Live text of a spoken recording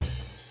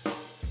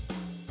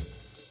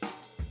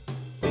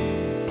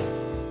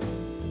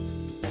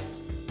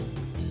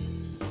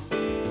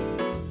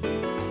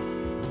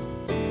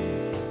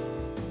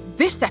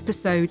This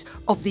episode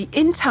of the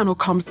Internal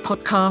Comms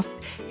podcast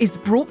is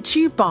brought to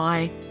you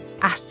by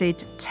Acid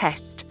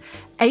Test,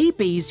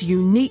 AB's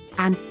unique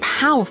and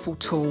powerful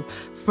tool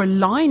for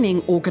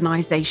aligning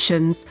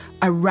organisations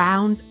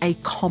around a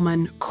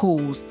common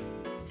cause.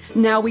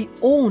 Now, we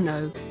all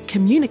know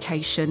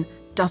communication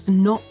does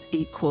not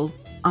equal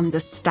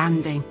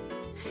understanding.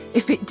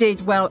 If it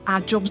did, well,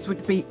 our jobs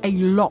would be a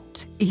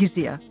lot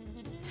easier.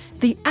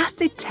 The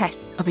acid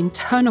test of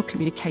internal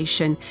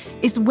communication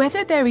is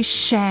whether there is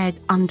shared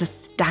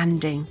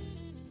understanding.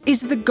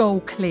 Is the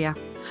goal clear?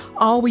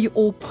 Are we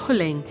all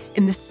pulling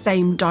in the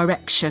same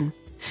direction?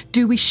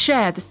 Do we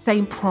share the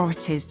same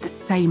priorities, the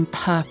same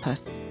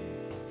purpose?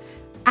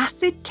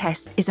 Acid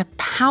test is a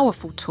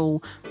powerful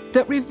tool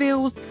that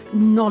reveals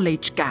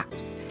knowledge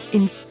gaps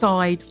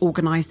inside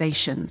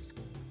organisations.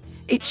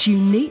 Its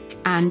unique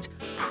and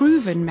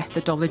proven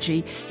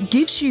methodology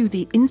gives you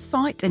the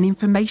insight and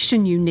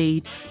information you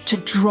need to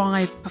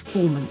drive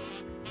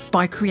performance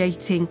by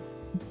creating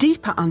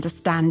deeper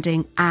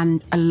understanding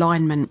and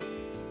alignment.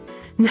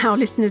 Now,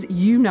 listeners,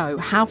 you know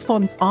how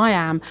fond I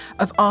am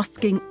of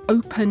asking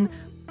open,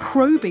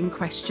 probing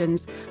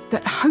questions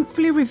that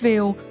hopefully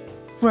reveal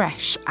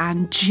fresh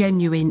and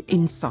genuine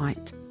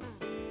insight.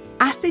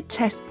 Acid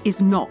test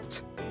is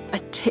not a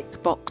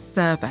tick box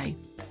survey.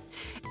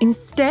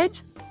 Instead,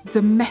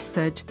 the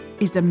method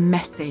is a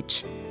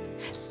message.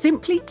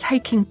 Simply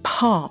taking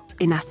part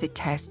in acid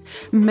test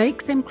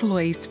makes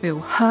employees feel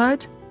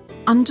heard,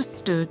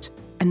 understood,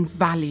 and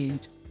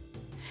valued.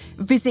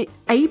 Visit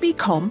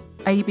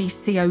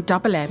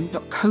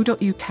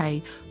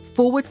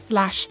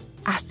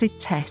abcom.co.uk/acid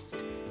test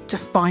to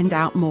find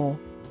out more.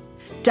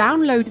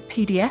 Download a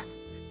PDF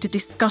to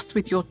discuss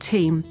with your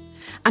team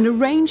and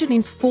arrange an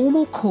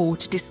informal call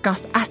to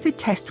discuss acid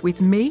test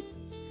with me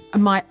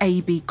and my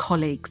AB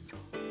colleagues.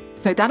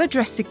 So that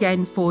address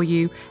again for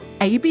you,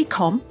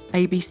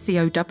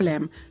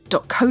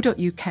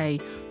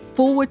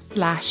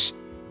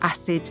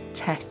 abcom.co.uk/acid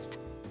test.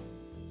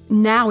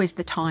 Now is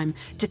the time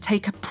to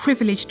take a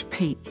privileged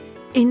peek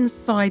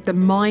inside the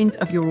mind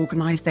of your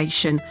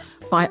organisation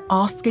by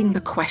asking the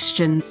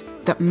questions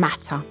that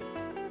matter.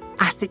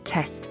 Acid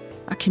test,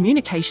 a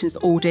communications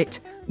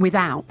audit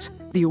without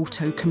the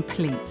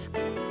autocomplete.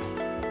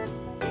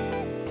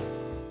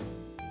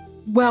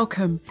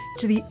 Welcome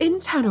to the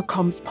Internal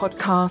Comms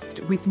podcast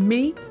with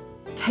me,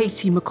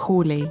 Katie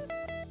McCauley.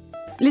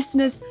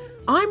 Listeners,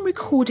 I'm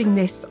recording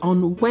this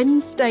on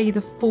Wednesday,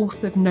 the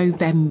 4th of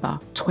November,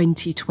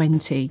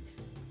 2020.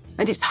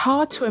 And it's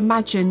hard to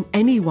imagine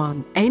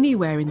anyone,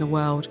 anywhere in the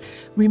world,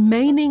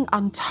 remaining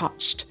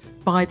untouched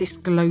by this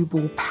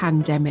global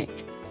pandemic,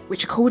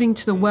 which according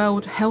to the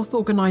World Health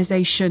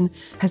Organization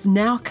has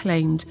now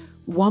claimed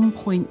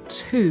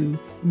 1.2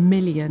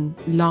 million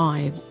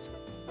lives.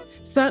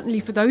 Certainly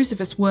for those of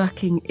us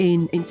working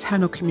in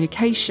internal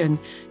communication,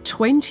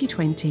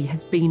 2020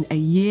 has been a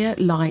year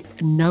like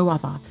no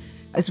other,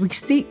 as we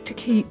seek to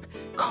keep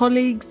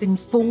colleagues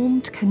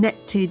informed,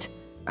 connected,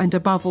 and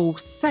above all,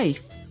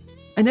 safe.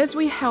 And as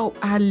we help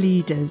our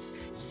leaders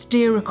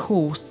steer a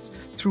course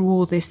through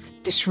all this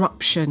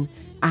disruption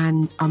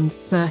and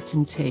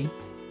uncertainty.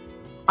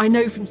 I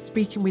know from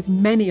speaking with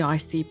many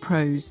IC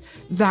pros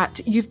that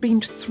you've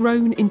been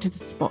thrown into the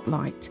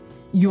spotlight.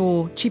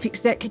 Your chief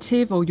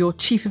executive or your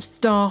chief of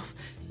staff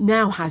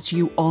now has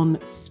you on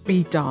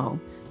speed dial.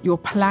 Your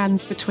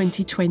plans for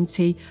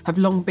 2020 have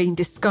long been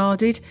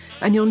discarded,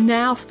 and you're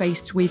now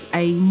faced with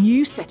a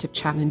new set of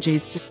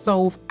challenges to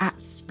solve at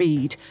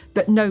speed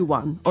that no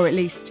one, or at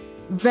least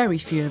very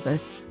few of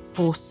us,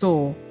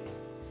 foresaw.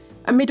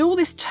 Amid all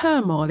this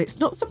turmoil, it's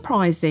not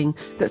surprising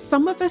that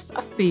some of us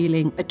are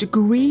feeling a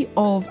degree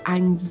of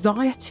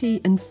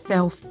anxiety and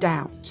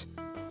self-doubt,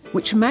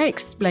 which may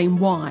explain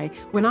why,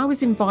 when I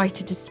was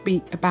invited to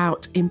speak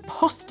about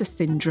imposter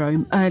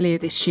syndrome earlier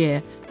this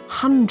year,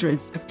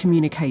 hundreds of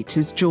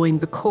communicators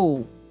joined the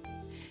call.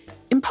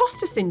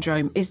 Imposter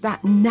syndrome is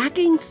that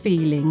nagging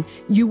feeling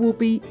you will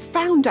be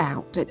found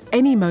out at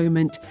any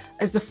moment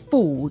as a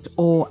fraud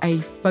or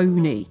a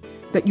phony,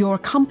 that your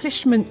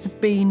accomplishments have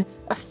been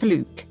a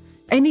fluke,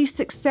 any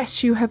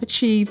success you have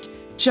achieved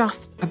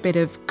just a bit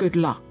of good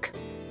luck.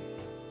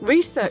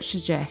 Research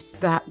suggests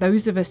that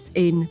those of us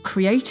in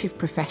creative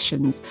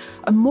professions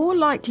are more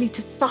likely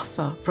to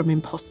suffer from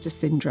imposter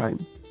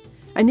syndrome.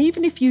 And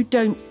even if you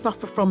don't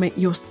suffer from it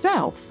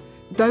yourself,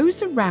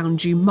 those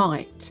around you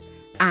might.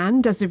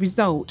 And as a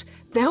result,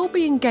 they'll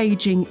be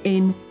engaging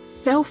in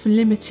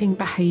self-limiting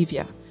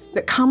behaviour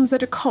that comes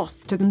at a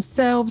cost to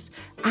themselves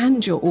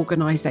and your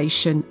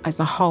organisation as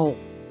a whole.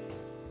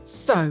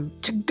 So,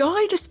 to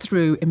guide us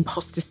through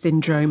imposter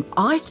syndrome,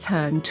 I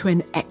turn to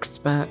an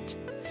expert.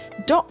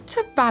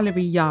 Dr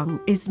Valerie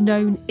Young is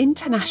known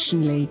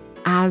internationally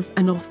as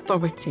an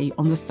authority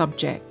on the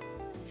subject.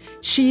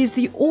 She is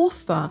the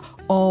author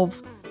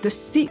of The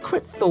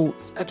Secret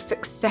Thoughts of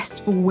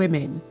Successful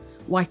Women,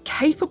 Why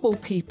Capable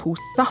People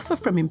Suffer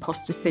from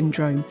Imposter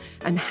Syndrome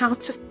and How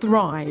to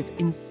Thrive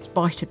in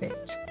Spite of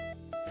It.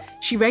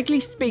 She regularly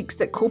speaks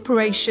at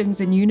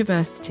corporations and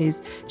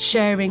universities,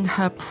 sharing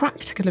her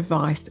practical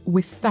advice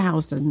with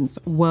thousands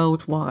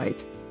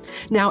worldwide.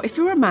 Now, if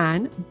you're a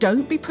man,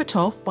 don't be put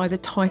off by the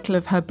title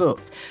of her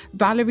book.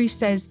 Valerie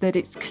says that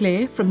it's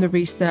clear from the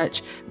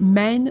research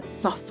men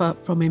suffer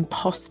from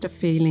imposter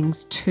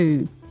feelings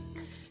too.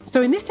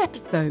 So in this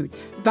episode,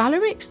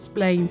 Valerie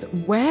explains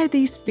where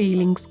these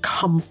feelings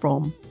come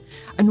from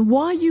and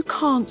why you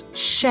can't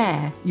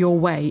share your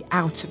way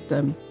out of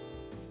them.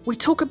 We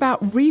talk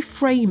about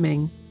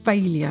reframing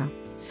failure,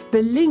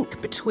 the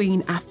link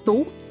between our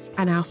thoughts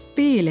and our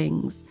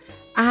feelings.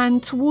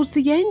 And towards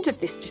the end of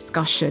this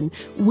discussion,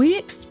 we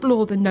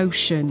explore the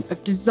notion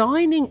of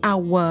designing our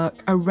work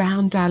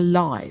around our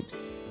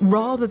lives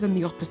rather than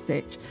the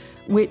opposite,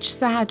 which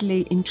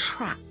sadly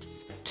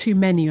entraps too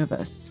many of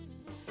us.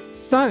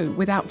 So,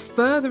 without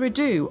further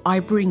ado,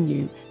 I bring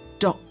you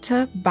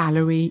Dr.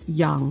 Valerie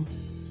Young.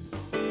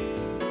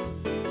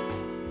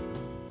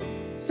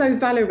 So,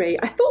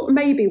 Valerie, I thought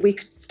maybe we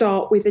could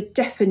start with a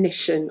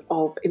definition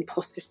of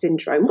imposter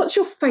syndrome. What's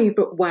your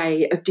favourite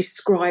way of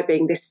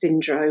describing this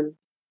syndrome?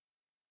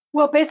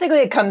 Well, basically,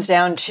 it comes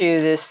down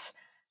to this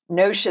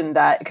notion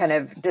that kind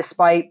of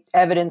despite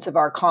evidence of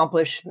our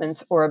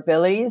accomplishments or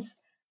abilities,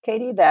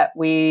 Katie, that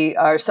we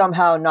are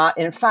somehow not,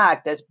 in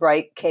fact, as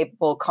bright,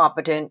 capable,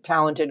 competent,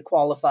 talented,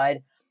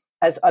 qualified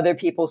as other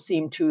people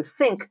seem to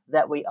think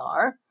that we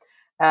are.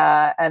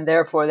 And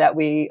therefore that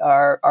we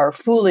are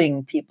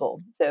fooling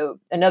people. So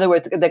in other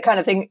words, the kind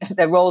of thing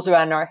that rolls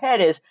around in our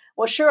head is,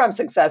 well, sure, I'm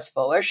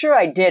successful, or sure,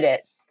 I did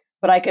it,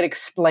 but I could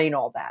explain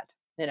all that.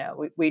 You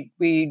know,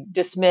 we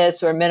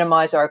dismiss or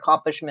minimize our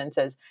accomplishments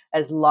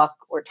as luck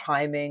or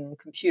timing,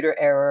 computer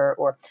error,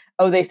 or,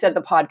 oh, they said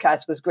the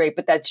podcast was great,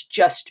 but that's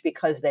just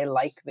because they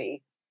like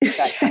me,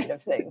 that kind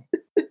of thing.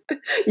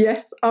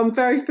 Yes, I'm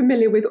very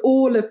familiar with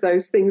all of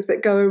those things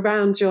that go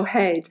around your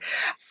head.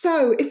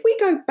 So if we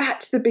go back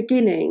to the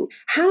beginning,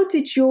 how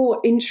did your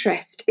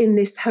interest in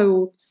this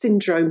whole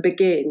syndrome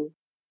begin?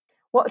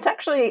 Well,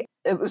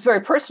 it was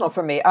very personal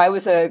for me. I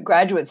was a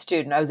graduate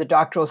student. I was a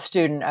doctoral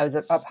student. I was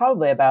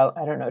probably about,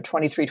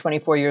 23,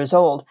 24 years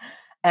old.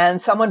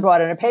 And someone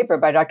brought in a paper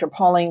by Dr.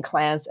 Pauline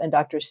Clance and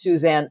Dr.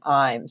 Suzanne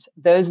Imes.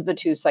 Those are the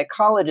two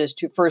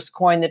psychologists who first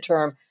coined the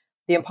term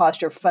the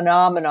imposter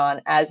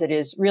phenomenon, as it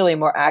is really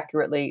more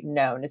accurately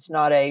known. It's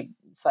not a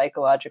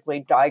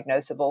psychologically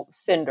diagnosable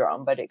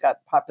syndrome, but it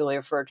got popularly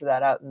referred to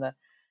that out in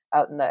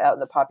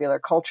the popular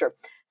culture.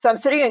 So I'm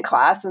sitting in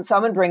class and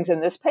someone brings in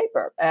this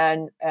paper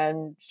and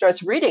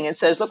starts reading and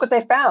says, look what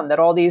they found, that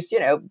all these,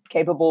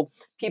 capable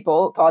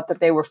people thought that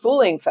they were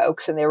fooling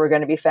folks and they were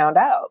going to be found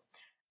out.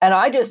 And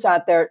I just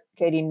sat there,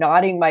 Katie,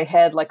 nodding my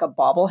head like a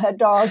bobblehead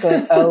dog,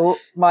 going, oh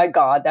my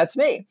God, that's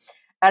me.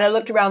 And I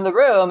looked around the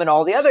room and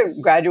all the other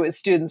graduate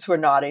students were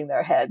nodding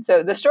their heads.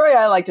 So the story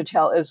I like to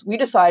tell is we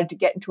decided to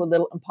get into a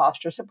little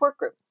imposter support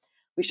group.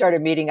 We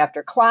started meeting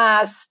after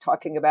class,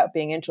 talking about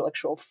being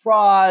intellectual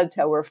frauds,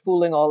 how we're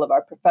fooling all of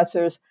our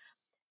professors.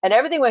 And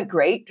everything went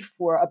great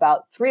for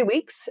about 3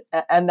 weeks.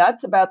 And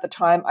that's about the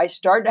time I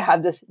started to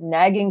have this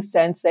nagging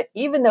sense that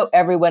even though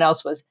everyone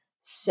else was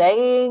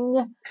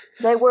saying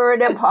they were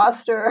an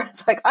imposter,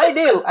 it's like I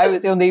knew I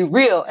was the only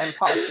real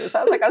imposter. So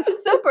I was like a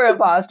super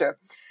imposter.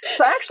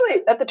 So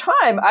actually, at the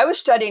time, I was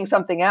studying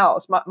something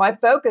else. My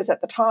focus at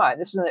the time,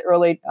 this was in the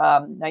early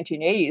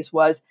 1980s,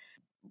 was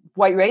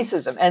white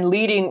racism and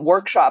leading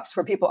workshops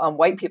for people on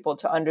white people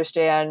to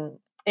understand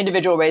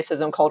individual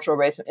racism, cultural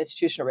racism,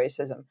 institutional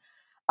racism.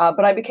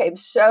 But I became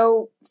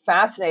so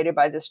fascinated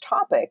by this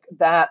topic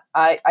that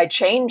I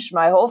changed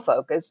my whole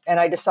focus and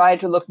I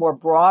decided to look more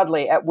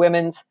broadly at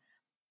women's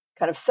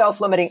kind of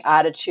self-limiting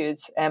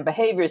attitudes and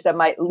behaviors that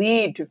might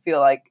lead to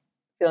feeling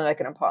like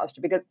an imposter.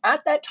 Because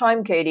at that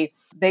time, Katie,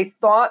 they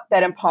thought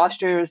that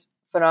imposters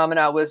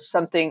phenomena was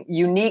something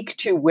unique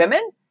to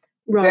women.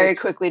 Right. Very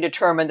quickly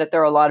determined that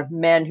there are a lot of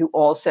men who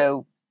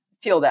also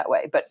feel that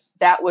way. But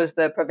that was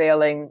the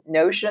prevailing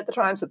notion at the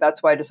time. So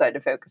that's why I decided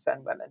to focus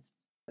on women.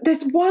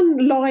 There's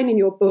one line in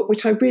your book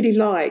which I really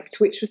liked,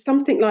 which was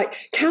something like,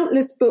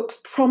 countless books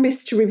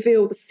promise to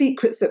reveal the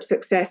secrets of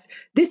success.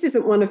 This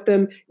isn't one of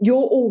them. You're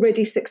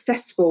already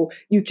successful.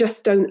 You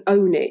just don't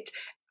own it.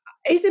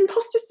 Is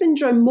imposter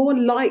syndrome more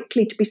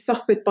likely to be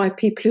suffered by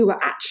people who are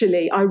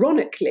actually,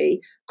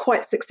 ironically,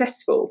 quite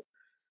successful?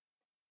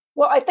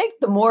 Well, I think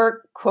the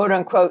more quote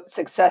unquote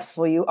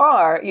successful you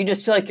are, you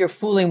just feel like you're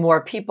fooling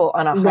more people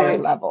on a higher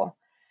level.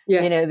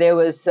 Yes. There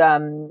was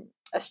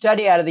a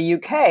study out of the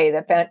UK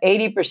that found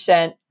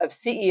 80% of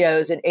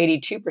CEOs and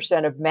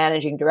 82% of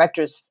managing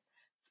directors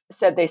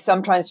said they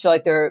sometimes feel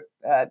like they're,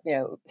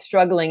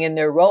 struggling in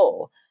their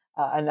role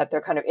and that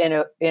they're kind of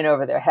in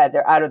over their head.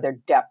 They're out of their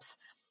depth.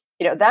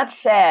 That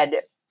said,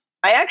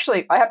 I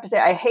have to say,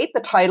 I hate the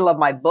title of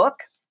my book,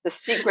 The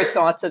Secret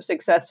Thoughts of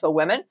Successful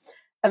Women.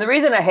 And the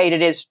reason I hate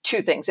it is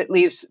two things. It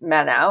leaves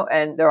men out,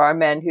 and there are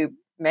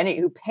many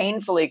who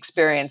painfully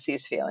experience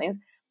these feelings.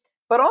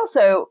 But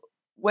also,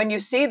 when you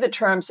see the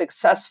term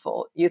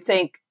successful, you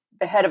think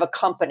the head of a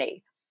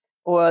company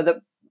or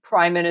the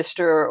prime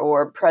minister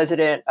or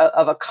president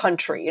of a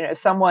country,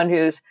 someone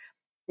who's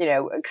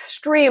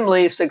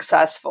extremely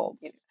successful.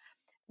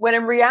 When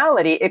in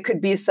reality, it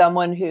could be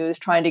someone who's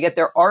trying to get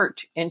their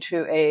art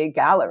into a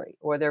gallery,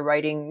 or they're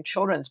writing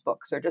children's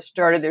books, or just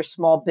started their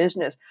small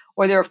business,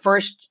 or they're a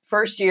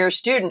first year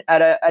student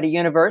at a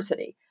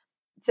university.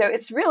 So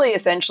it's really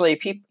essentially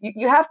people.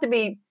 You have to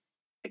be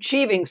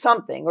achieving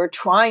something or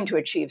trying to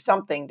achieve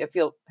something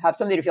to have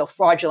something to feel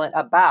fraudulent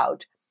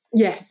about.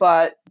 Yes,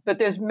 but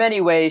there's many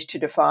ways to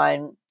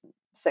define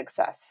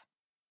success,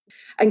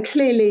 and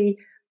clearly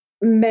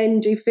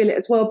men do feel it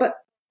as well, but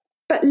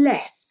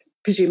less.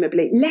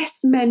 Presumably,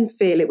 less men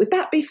feel it. Would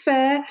that be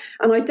fair?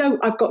 And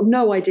I've got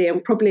no idea,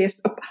 and probably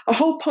a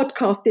whole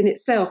podcast in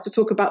itself to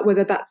talk about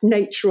whether that's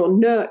nature or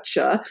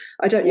nurture.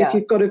 I don't know if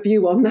you've got a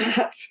view on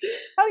that.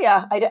 Oh,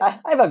 yeah, I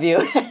have a view.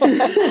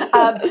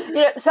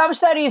 Some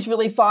studies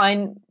really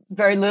find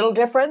very little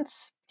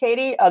difference,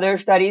 Katie. Other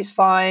studies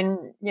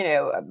find,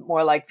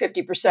 more like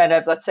 50%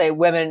 of, let's say,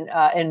 women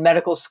in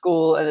medical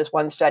school in this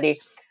one study,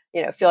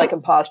 feel like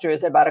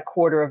imposters, about a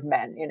quarter of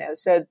men,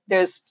 So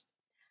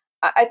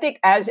I think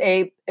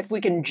if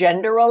we can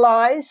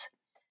generalize,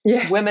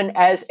 yes, women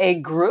as a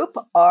group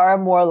are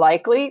more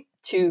likely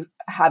to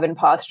have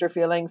imposter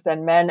feelings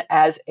than men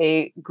as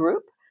a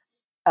group.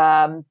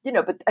 But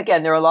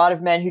again, there are a lot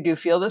of men who do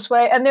feel this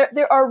way, and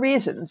there are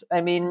reasons.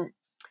 I mean,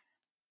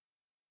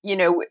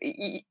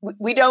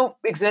 we don't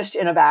exist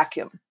in a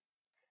vacuum.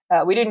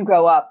 We didn't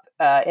grow up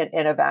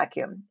in a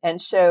vacuum.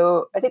 And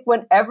so I think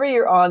whenever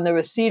you're on the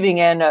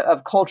receiving end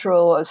of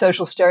cultural and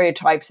social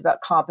stereotypes about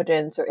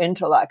competence or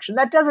intellect, and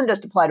that doesn't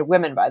just apply to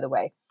women, by the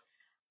way,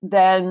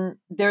 then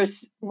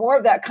there's more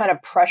of that kind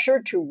of pressure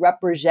to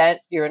represent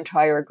your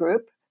entire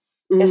group,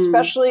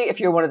 especially if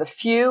you're one of the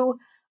few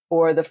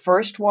or the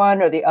first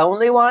one or the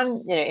only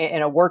one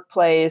in a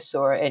workplace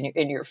or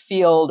in your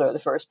field, or the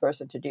first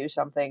person to do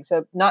something.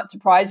 So not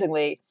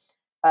surprisingly,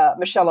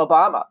 Michelle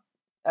Obama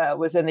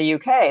was in the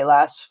UK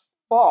last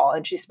fall,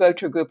 and she spoke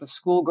to a group of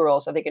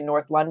schoolgirls, I think in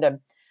North London,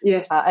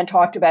 and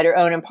talked about her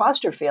own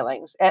imposter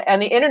feelings.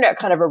 And the internet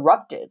kind of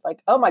erupted,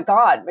 like, oh my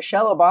God,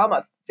 Michelle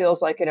Obama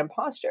feels like an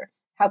imposter.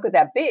 How could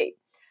that be?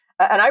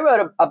 And I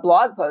wrote a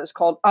blog post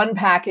called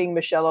Unpacking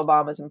Michelle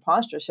Obama's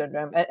Imposter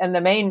Syndrome. And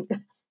the main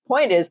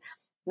point is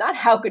not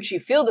how could she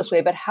feel this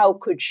way, but how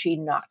could she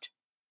not?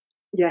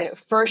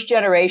 Yes. First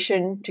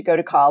generation to go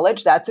to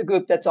college, that's a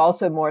group that's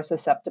also more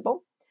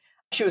susceptible.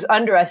 She was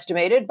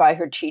underestimated by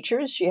her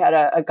teachers. She had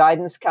a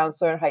guidance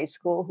counselor in high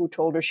school who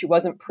told her she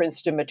wasn't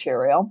Princeton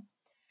material.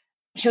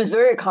 She was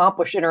very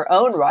accomplished in her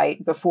own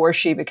right before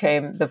she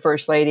became the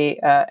first lady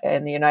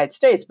in the United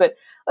States. But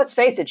let's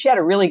face it, she had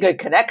a really good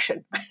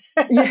connection.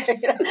 Yes.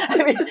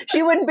 I mean,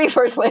 she wouldn't be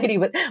first lady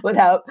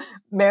without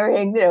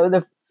marrying,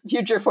 the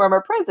future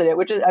former president,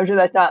 which is, I'm sure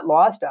that's not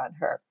lost on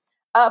her.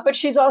 But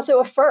she's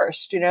also a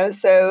first,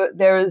 so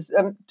there's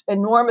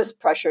enormous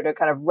pressure to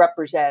kind of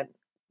represent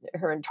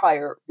her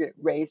entire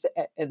race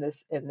in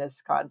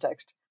this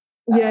context.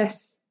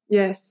 Yes.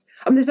 Yes.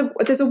 There's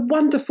a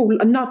wonderful,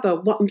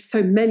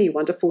 so many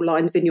wonderful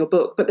lines in your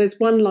book, but there's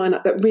one line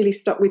that really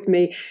stuck with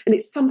me. And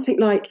it's something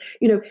like,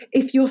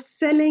 if you're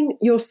selling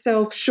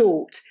yourself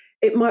short,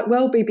 it might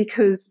well be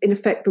because, in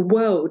effect, the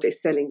world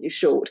is selling you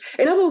short.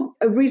 In other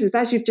reasons,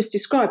 as you've just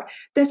described,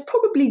 there's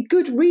probably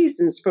good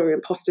reasons for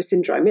imposter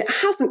syndrome. It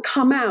hasn't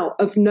come out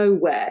of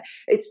nowhere.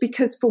 It's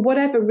because, for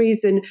whatever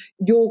reason,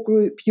 your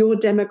group, your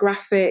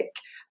demographic,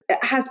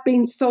 it has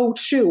been sold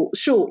short.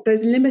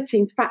 There's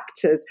limiting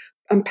factors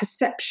and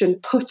perception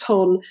put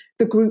on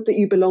the group that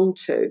you belong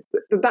to.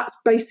 That's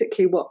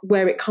basically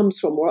where it comes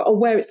from, or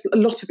where a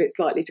lot of it's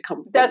likely to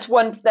come from.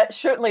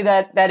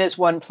 That is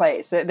one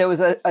place. There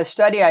was a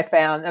study I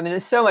found. I mean,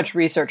 there's so much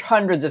research,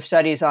 hundreds of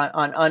studies on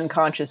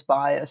unconscious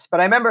bias. But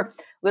I remember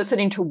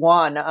listening to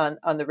one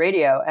on the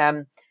radio,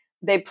 and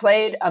they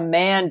played a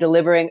man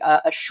delivering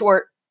a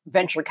short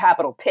venture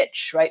capital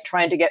pitch, right,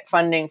 trying to get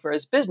funding for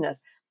his business.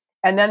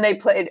 And then they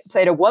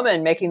played a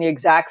woman making the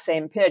exact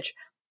same pitch.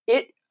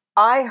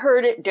 I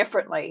heard it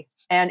differently,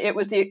 and it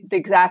was the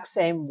exact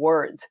same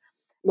words.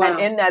 Wow. And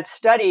in that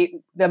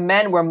study, the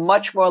men were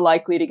much more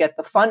likely to get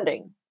the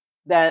funding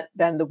than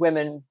the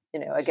women,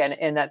 again,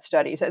 in that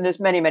study. And there's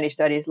many, many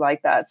studies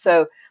like that.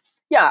 So,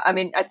 yeah, I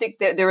mean, I think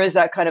that there is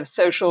that kind of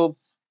social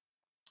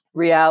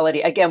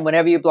reality. Again,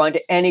 whenever you belong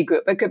to any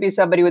group, it could be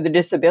somebody with a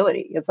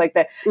disability. It's like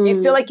that.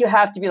 You feel like you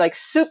have to be like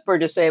super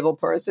disabled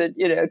person,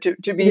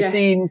 to be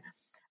seen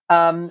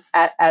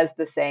as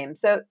the same.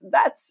 So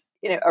that's,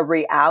 a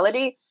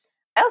reality.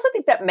 I also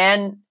think that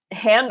men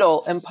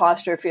handle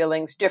imposter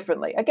feelings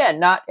differently. Again,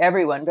 not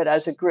everyone, but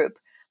as a group.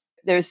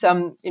 There's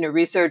some,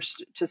 research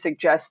to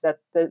suggest that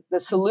the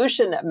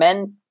solution that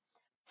men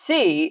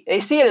they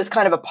see it as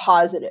kind of a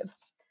positive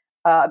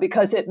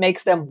because it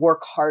makes them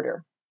work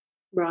harder.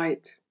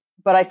 Right.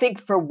 But I think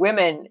for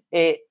women,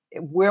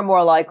 we're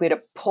more likely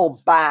to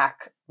pull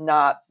back,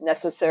 not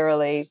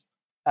necessarily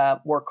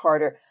work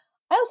harder.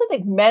 I also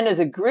think men as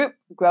a group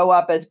grow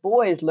up as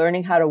boys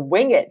learning how to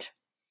wing it.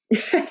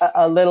 Yes.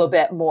 A little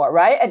bit more,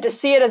 right? And to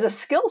see it as a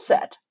skill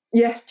set.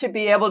 Yes. to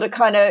be able to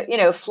kind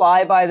of,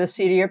 fly by the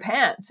seat of your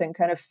pants and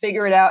kind of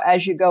figure it out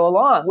as you go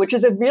along, which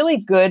is a really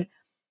good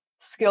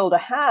skill to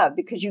have,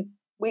 because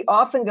we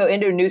often go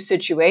into a new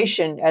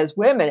situation as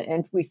women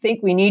and we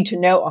think we need to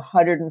know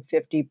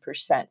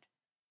 150%.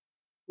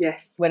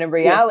 Yes. When in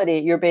reality,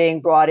 you're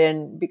being brought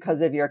in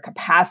because of your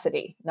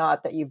capacity,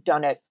 not that you've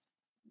done it,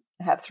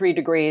 have 3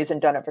 degrees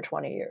and done it for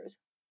 20 years.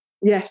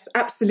 Yes,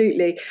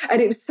 absolutely.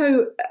 And it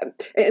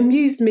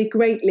amused me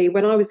greatly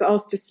when I was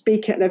asked to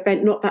speak at an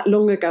event not that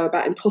long ago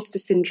about imposter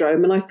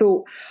syndrome. And I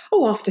thought,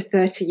 after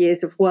 30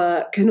 years of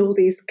work and all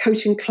these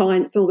coaching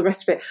clients and all the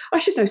rest of it, I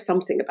should know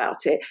something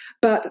about it.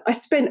 But I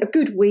spent a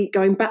good week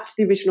going back to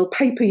the original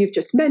paper you've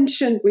just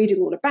mentioned, reading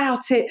all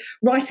about it,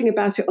 writing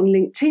about it on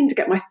LinkedIn to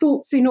get my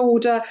thoughts in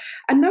order.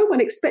 And no one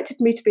expected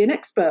me to be an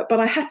expert, but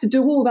I had to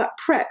do all that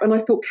prep. And I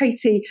thought,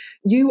 Katie,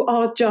 you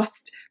are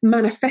just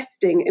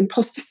manifesting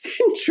imposter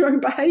syndrome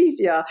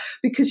behavior,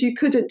 because you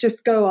couldn't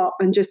just go up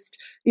and just,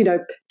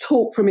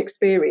 talk from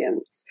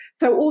experience.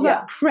 So all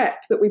that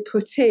prep that we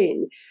put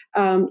in,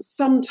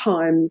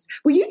 sometimes,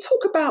 well, you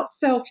talk about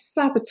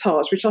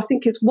self-sabotage, which I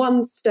think is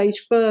one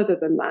stage further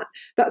than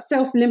that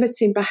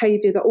self-limiting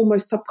behavior that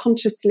almost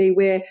subconsciously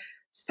we're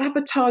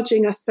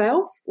sabotaging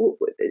ourselves.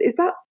 Is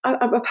that,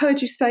 I've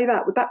heard you say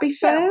that. Would that be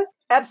fair? Yeah.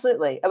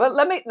 Absolutely. But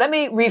let me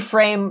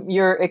reframe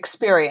your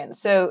experience.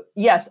 So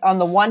yes, on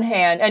the one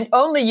hand, and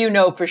only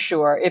for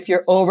sure if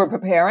you're over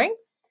preparing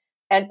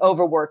and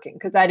overworking,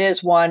 because that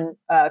is one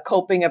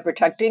coping and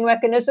protecting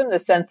mechanism, the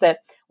sense that,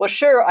 well,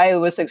 sure, I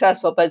was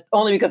successful, but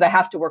only because I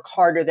have to work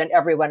harder than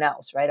everyone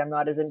else, right? I'm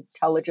not as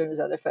intelligent as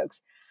other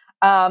folks.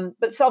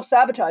 But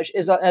self-sabotage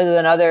is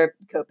another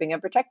coping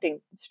and protecting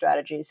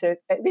strategy. So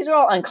these are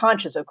all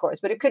unconscious, of course,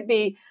 but it could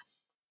be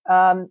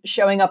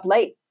showing up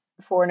late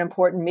for an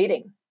important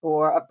meeting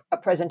or a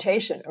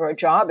presentation or a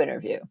job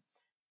interview.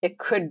 It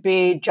could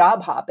be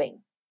job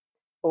hopping,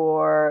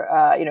 or,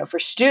 for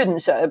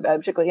students,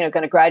 particularly,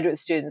 kind of graduate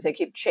students, they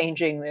keep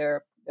changing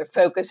their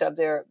focus of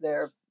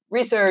their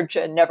research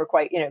and never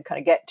quite, kind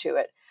of get to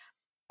it.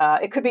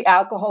 It could be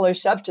alcohol or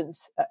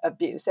substance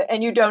abuse.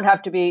 And you don't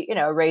have to be,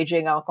 a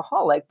raging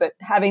alcoholic, but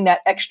having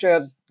that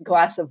extra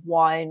glass of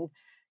wine,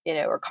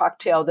 or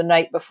cocktail the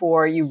night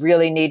before you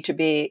really need to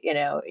be,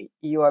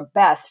 your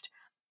best.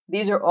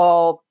 These are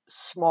all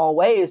small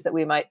ways that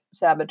we might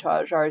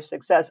sabotage our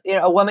success.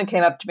 A woman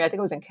came up to me, I think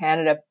it was in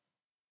Canada,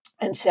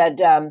 and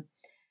said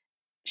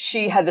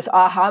she had this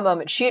aha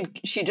moment. She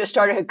just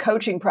started her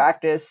coaching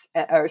practice,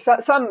 or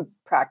some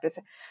practice,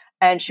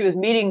 and she was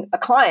meeting a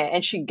client,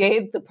 and she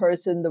gave the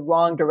person the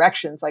wrong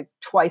directions like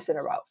twice in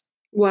a row.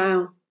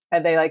 Wow.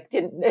 And they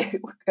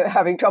didn't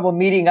having trouble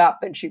meeting up,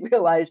 and she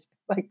realized,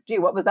 gee,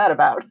 what was that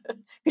about?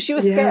 Because she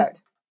was scared.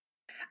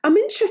 I'm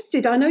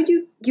interested. I know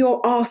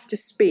you're asked to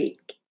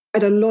speak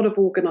at a lot of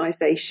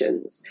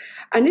organizations.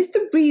 And is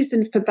the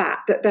reason for that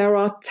there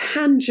are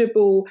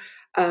tangible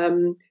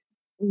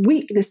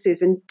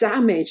weaknesses and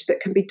damage that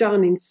can be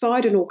done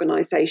inside an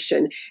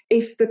organization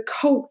if the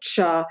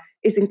culture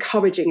is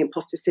encouraging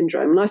imposter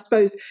syndrome? And I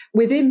suppose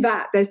within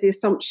that, there's the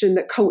assumption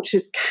that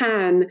cultures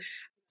can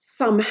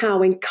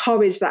somehow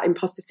encourage that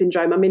imposter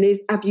syndrome. I mean,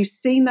 have you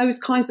seen those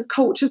kinds of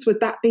cultures?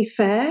 Would that be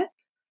fair?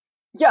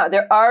 Yeah,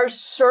 there are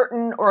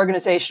certain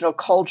organizational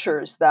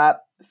cultures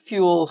that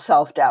fuel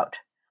self-doubt.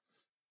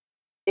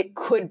 It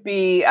could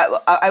be,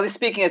 I was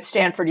speaking at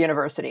Stanford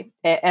University,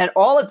 and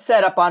all it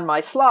said up on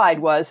my slide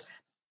was,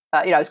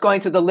 I was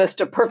going through the list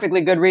of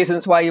perfectly good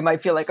reasons why you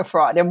might feel like a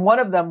fraud. And one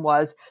of them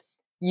was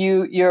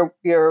you're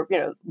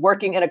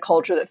working in a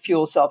culture that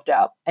fuels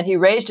self-doubt. And he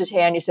raised his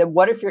hand. He said,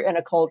 what if you're in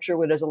a culture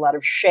where there's a lot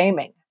of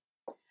shaming?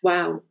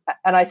 Wow.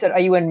 And I said, are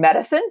you in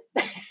medicine?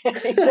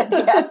 He said,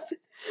 yes.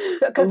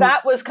 So, because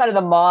that was kind of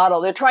the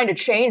model. They're trying to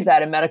change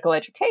that in medical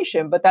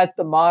education, but that's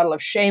the model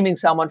of shaming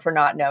someone for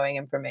not knowing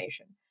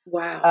information.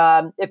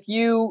 Wow. If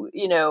you,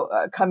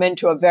 come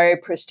into a very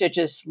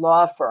prestigious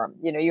law firm,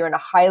 you're in a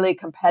highly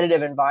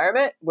competitive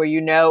environment where,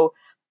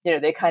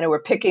 they kind of were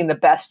picking the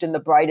best and the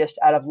brightest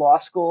out of law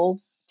school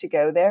to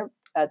go there.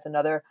 That's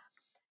another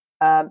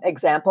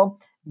example.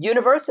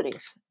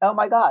 Universities. Oh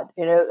my God.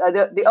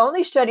 The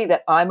only study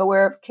that I'm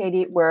aware of,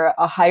 Katie, where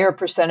a higher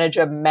percentage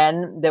of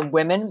men than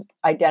women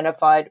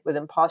identified with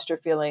imposter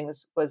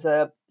feelings was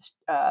a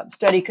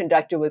study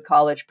conducted with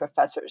college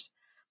professors.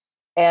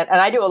 And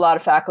I do a lot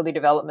of faculty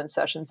development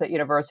sessions at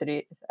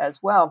universities as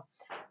well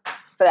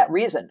for that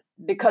reason,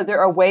 because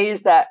there are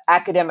ways that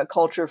academic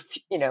culture,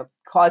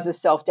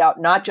 causes self-doubt,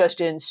 not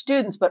just in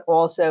students, but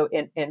also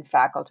in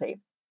faculty.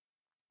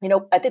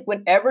 I think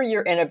whenever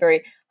you're in a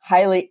very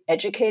highly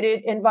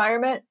educated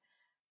environment,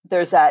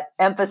 there's that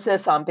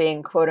emphasis on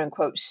being quote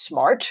unquote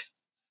smart,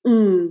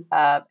 and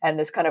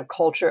this kind of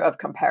culture of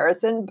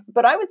comparison.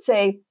 But I would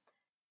say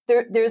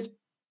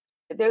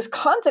there's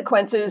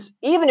consequences,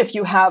 even if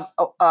you have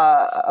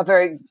a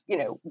very,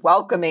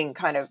 welcoming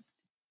kind of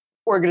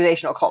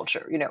organizational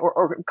culture,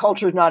 or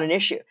culture is not an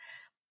issue.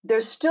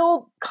 There's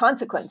still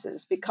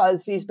consequences,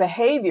 because these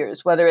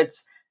behaviors, whether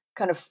it's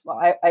kind of,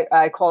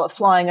 I call it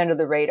flying under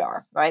the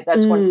radar, right?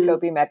 That's one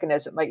coping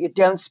mechanism. Like, you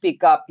don't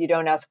speak up, you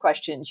don't ask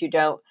questions, you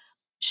don't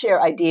share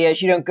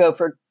ideas. You don't go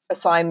for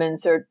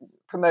assignments or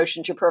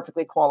promotions you're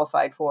perfectly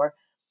qualified for.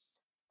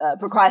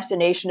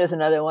 Procrastination is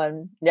another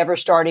one. Never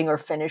starting or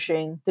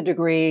finishing the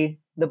degree,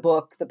 the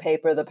book, the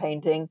paper, the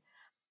painting.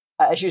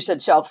 As you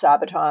said,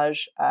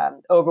 self-sabotage,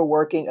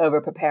 overworking,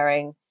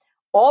 over-preparing.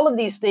 All of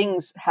these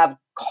things have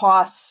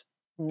costs,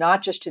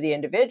 not just to the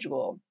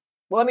individual.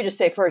 Well, let me just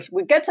say first,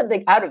 we get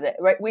something out of it,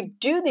 right? We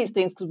do these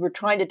things because we're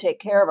trying to take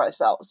care of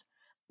ourselves.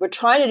 We're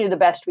trying to do the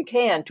best we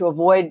can to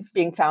avoid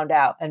being found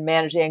out and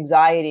manage the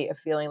anxiety of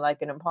feeling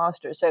like an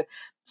imposter. So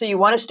you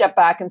want to step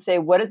back and say,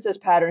 what is this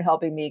pattern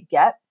helping me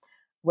get?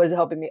 What is it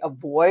helping me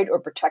avoid or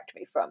protect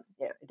me from?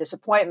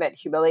 Disappointment,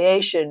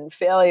 humiliation,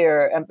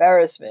 failure,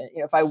 embarrassment.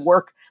 If I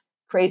work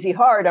crazy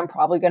hard, I'm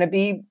probably going to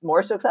be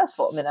more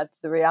successful. I mean,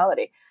 that's the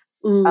reality.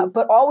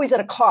 But always at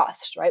a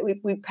cost, right?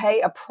 We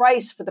pay a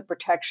price for the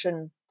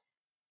protection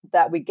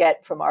that we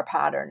get from our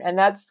pattern. And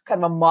that's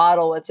kind of a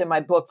model that's in my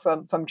book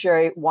from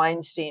Jerry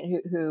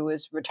Weinstein, who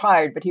was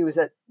retired, but he was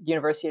at the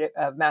University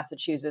of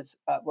Massachusetts,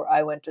 where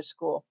I went to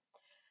school.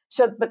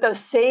 But those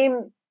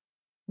same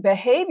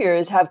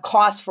behaviors have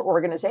costs for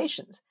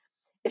organizations.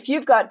 If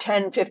you've got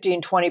 10,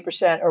 15,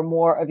 20% or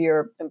more of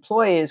your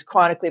employees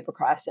chronically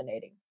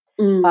procrastinating,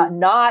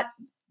 not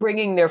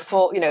bringing their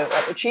full,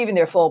 achieving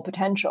their full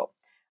potential,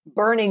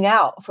 burning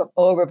out from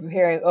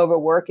over-preparing,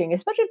 overworking,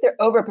 especially if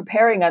they're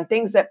over-preparing on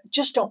things that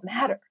just don't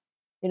matter,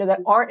 that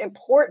aren't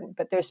important,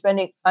 but they're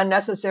spending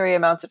unnecessary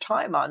amounts of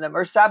time on them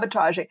or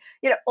sabotaging.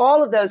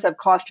 All of those have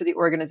cost to the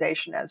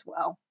organization as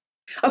well.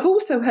 I've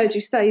also heard you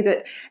say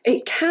that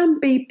it can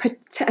be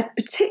a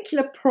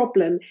particular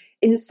problem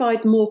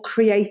inside more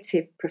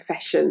creative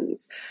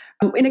professions.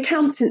 In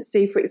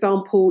accountancy, for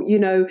example,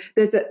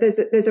 there's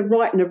a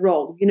right and a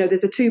wrong.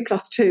 There's a 2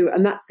 + 2,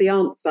 and that's the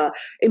answer.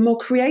 In more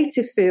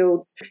creative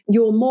fields,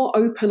 you're more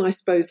open, I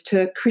suppose,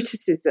 to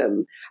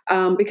criticism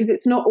because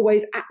it's not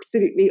always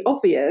absolutely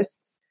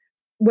obvious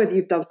whether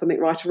you've done something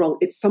right or wrong.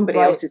 It's somebody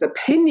else's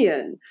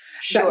opinion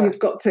that you've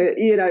got to,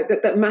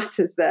 that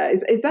matters there.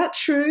 Is that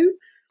true?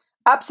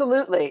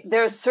 Absolutely.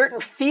 There's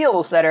certain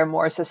fields that are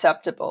more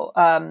susceptible.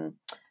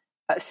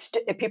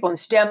 People in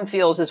STEM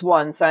fields is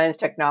one, science,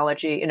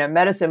 technology,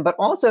 medicine, but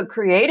also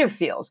creative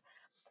fields,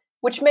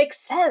 which makes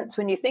sense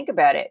when you think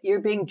about it. You're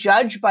being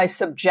judged by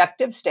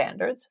subjective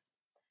standards,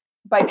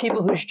 by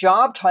people whose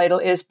job title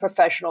is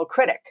professional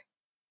critic,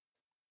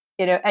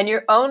 and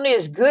you're only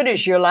as good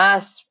as your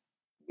last,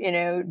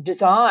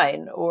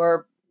 design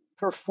or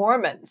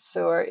performance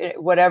or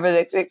whatever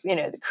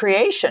the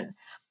creation.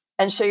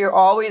 And so you're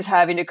always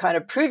having to kind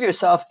of prove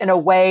yourself in a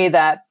way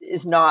that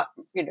is not,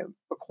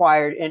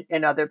 required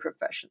in other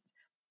professions.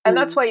 And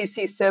that's why you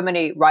see so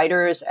many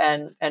writers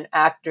and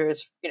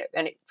actors,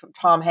 from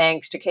Tom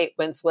Hanks to Kate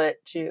Winslet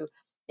to,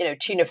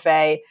 Tina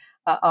Fey,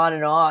 on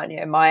and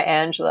on, Maya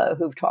Angelou,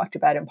 who've talked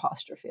about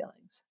imposter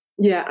feelings.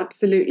 Yeah,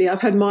 absolutely.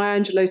 I've heard Maya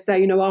Angelou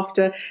say,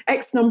 after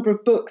X number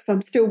of books,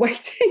 I'm still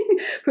waiting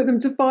for them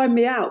to find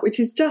me out, which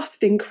is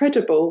just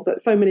incredible that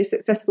so many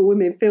successful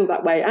women feel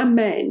that way, and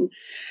men.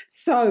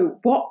 So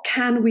what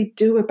can we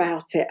do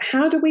about it?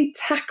 How do we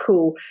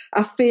tackle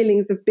our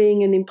feelings of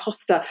being an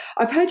imposter?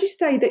 I've heard you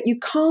say that you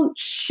can't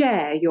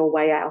share your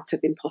way out of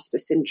imposter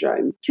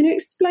syndrome. Can you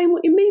explain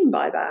what you mean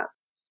by that?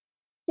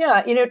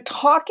 Yeah,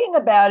 talking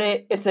about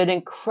it is an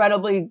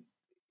incredibly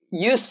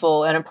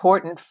useful and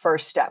important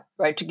first step,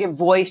 right? To give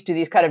voice to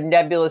these kind of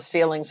nebulous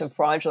feelings of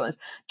fraudulence.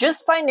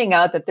 Just finding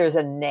out that there's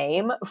a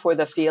name for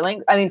the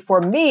feeling. I mean,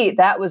 for me,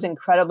 that was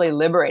incredibly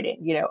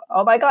liberating.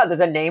 Oh my God, there's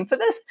a name for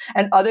this,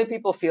 and other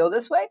people feel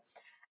this way.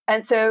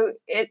 And so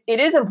it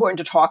is important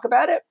to talk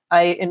about it.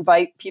 I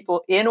invite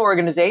people in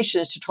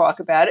organizations to talk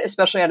about it,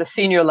 especially at a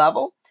senior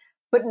level,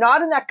 but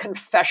not in that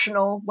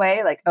confessional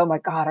way, like, oh my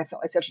God, I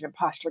felt like such an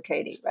imposter,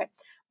 Katie, right?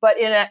 But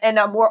in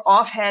a more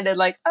offhanded,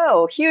 like,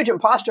 oh, huge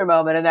imposter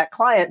moment in that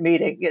client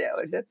meeting,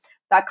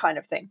 that kind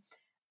of thing.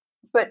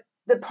 But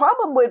the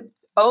problem with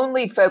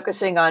only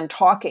focusing on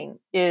talking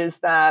is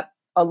that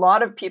a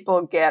lot of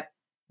people get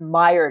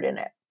mired in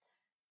it.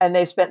 And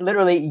they've spent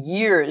literally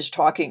years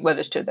talking,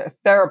 whether it's to their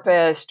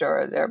therapist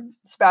or their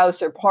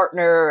spouse or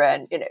partner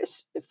and,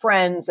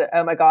 friends.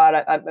 Oh my God,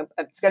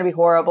 it's going to be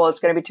horrible. It's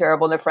going to be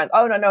terrible. And their friends,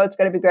 oh no, it's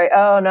going to be great.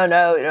 Oh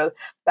no,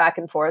 back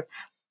and forth.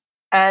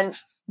 And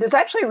there's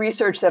actually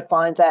research that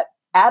finds that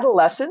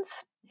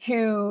adolescents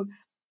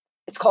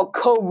it's called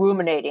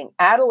co-ruminating,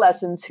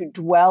 adolescents who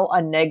dwell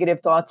on negative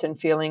thoughts and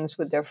feelings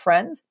with their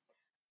friends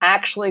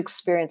actually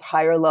experience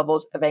higher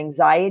levels of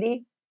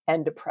anxiety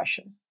and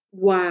depression.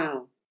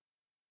 Wow.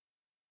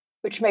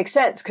 Which makes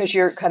sense because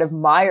you're kind of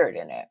mired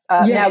in it.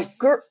 Yes.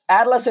 Now,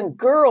 adolescent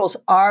girls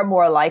are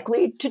more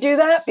likely to do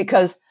that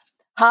because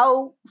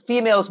how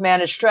females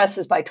manage stress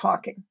is by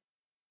talking.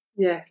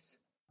 Yes.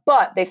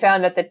 But they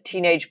found that the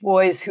teenage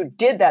boys who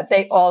did that,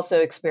 they also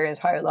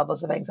experienced higher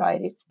levels of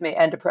anxiety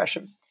and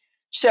depression.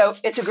 So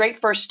it's a great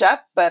first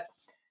step, but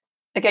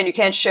again, you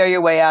can't share your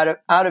way out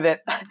of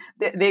it.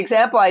 The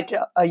example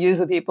I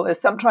use with people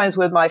is sometimes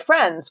with my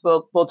friends,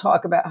 we'll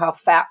talk about how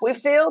fat we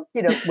feel.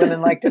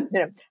 Women like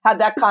to have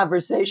that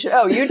conversation.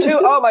 Oh, you too?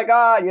 Oh my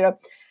God,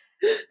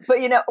 But,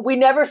 we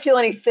never feel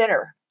any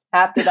thinner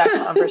after that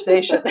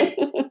conversation.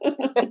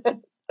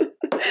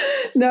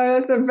 No,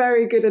 that's a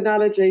very good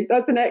analogy.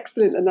 That's an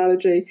excellent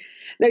analogy.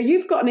 Now,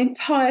 you've got an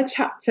entire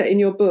chapter in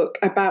your book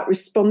about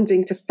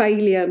responding to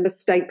failure,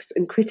 mistakes,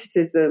 and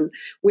criticism,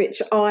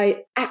 which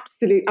I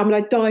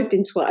dived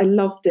into it. I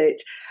loved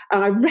it.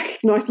 And I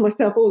recognized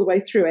myself all the way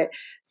through it.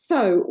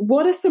 So,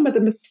 what are some of the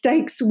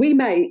mistakes we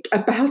make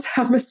about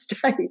our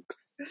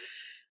mistakes?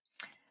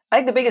 I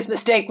think the biggest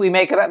mistake we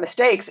make about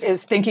mistakes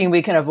is thinking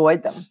we can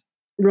avoid them.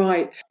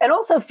 Right. And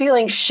also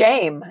feeling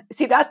shame.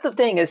 See, that's the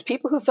thing, is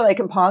people who feel like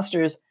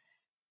imposters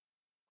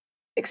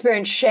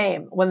experience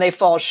shame when they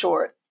fall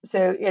short.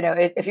 So,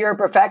 if you're a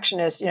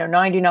perfectionist,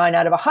 99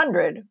 out of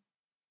 100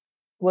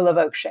 will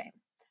evoke shame.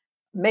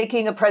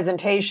 Making a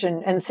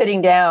presentation and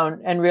sitting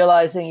down and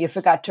realizing you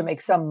forgot to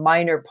make some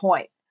minor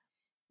point,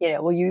 you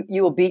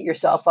will beat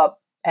yourself up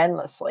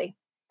endlessly.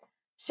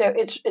 So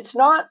it's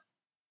not,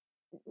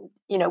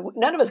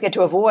 none of us get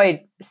to avoid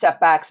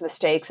setbacks,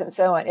 mistakes, and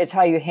so on. It's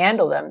how you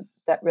handle them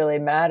that really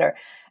matter.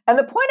 And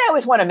the point I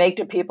always want to make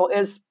to people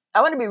is,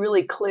 I want to be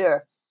really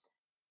clear.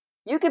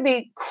 You could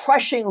be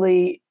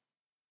crushingly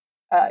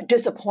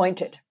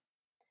disappointed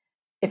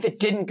if it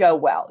didn't go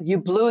well. You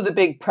blew the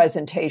big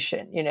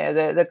presentation.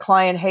 The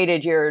client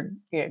hated your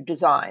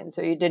design,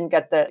 so you didn't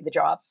get the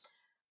job,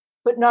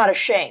 but not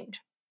ashamed.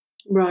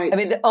 Right. I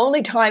mean, the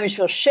only time you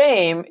feel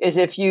shame is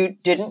if you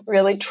didn't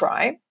really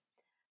try,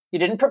 you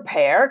didn't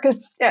prepare,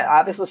 because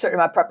obviously a certain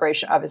amount of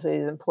preparation obviously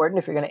is important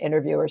if you're going to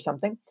interview or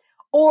something,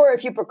 or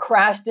if you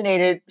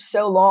procrastinated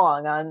so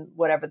long on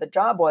whatever the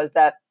job was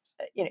that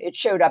it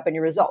showed up in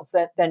your results,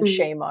 then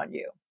shame on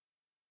you.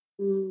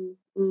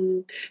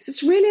 So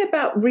it's really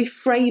about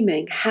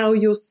reframing how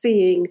you're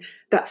seeing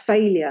that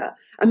failure,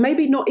 and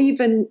maybe not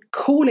even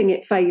calling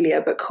it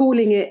failure, but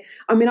calling it,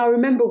 I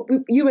remember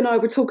you and I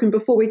were talking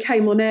before we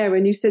came on air,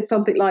 and you said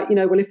something like,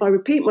 well, if I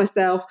repeat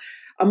myself,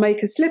 I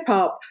make a slip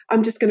up,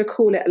 I'm just going to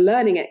call it a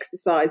learning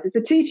exercise. It's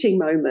a teaching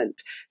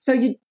moment. So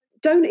you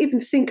don't even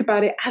think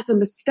about it as a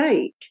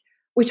mistake,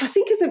 which I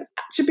think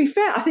to be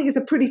fair, I think is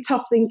a pretty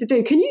tough thing to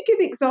do. Can you give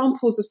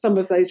examples of some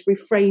of those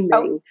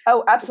reframing?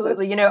 Oh,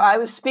 absolutely. I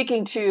was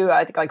speaking to,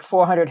 I think, like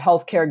 400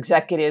 healthcare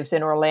executives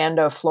in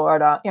Orlando,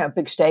 Florida,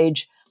 big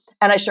stage.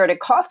 And I started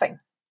coughing,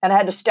 and I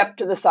had to step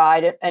to the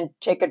side and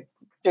take a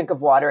drink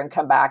of water and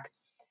come back.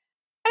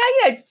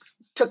 And I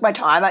took my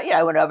time.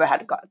 I went over,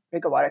 had a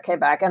drink of water, came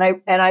back. And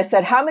I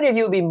said, how many of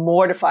you would be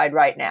mortified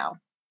right now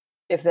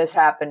if this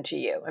happened to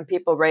you? And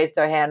people raised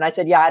their hand. And I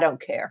said, yeah, I don't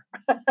care.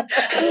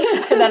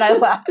 And then I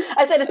laughed.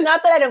 I said, it's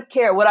not that I don't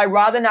care. Would I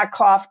rather not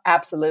cough?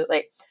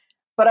 Absolutely.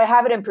 But I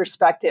have it in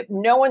perspective.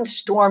 No one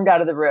stormed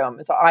out of the room.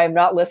 So I am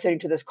not listening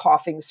to this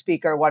coughing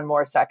speaker one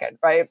more second,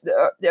 right?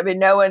 I mean,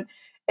 no one,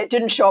 it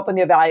didn't show up in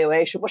the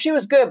evaluation. Well, she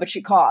was good, but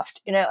she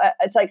coughed.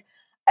 It's like,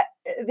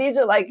 these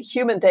are like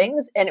human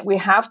things, and we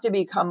have to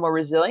become more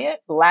resilient,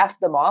 laugh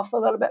them off a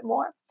little bit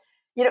more.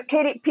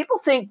 Katie, people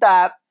think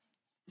that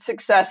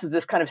success is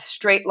this kind of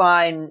straight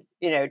line,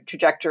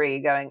 trajectory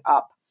going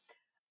up.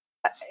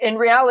 In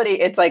reality,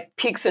 it's like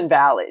peaks and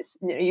valleys.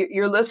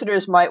 Your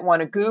listeners might want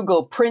to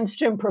Google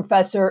Princeton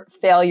professor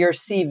failure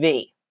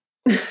CV.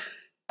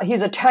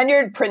 He's a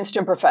tenured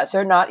Princeton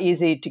professor, not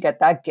easy to get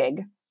that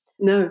gig.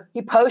 No.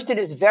 He posted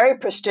his very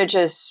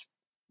prestigious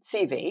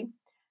CV,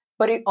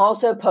 but he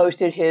also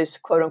posted his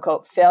quote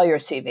unquote failure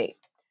CV,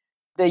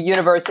 the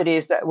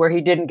universities where he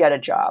didn't get a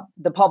job,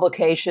 the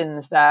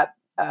publications that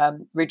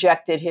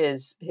rejected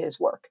his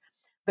work,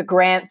 the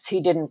grants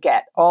he didn't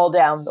get, all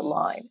down the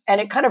line. And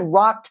it kind of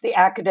rocked the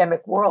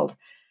academic world,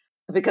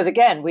 because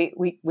again, we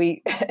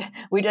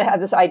just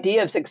have this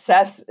idea of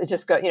success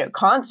just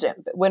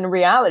constant, but when in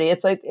reality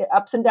it's like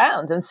ups and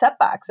downs and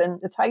setbacks,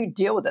 and it's how you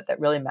deal with it that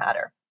really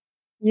matter.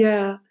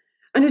 Yeah.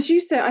 And as you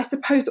say, I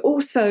suppose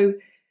also,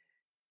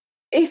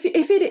 if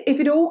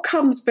it all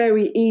comes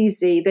very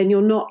easy, then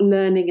you're not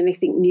learning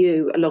anything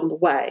new along the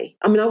way.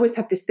 I always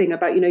have this thing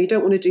about, you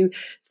don't want to do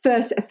a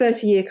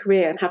 30-year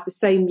career and have the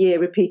same year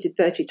repeated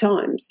 30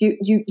 times.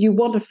 You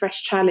want a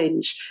fresh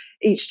challenge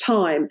each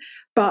time.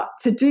 But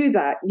to do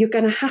that, you're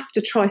going to have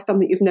to try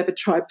something you've never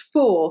tried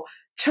before.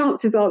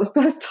 Chances are the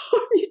first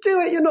time you do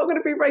it, you're not going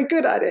to be very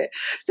good at it.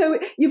 So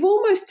you've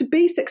almost, to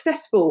be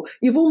successful,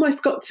 you've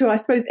almost got to, I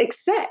suppose,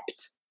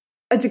 accept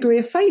a degree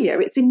of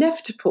failure. It's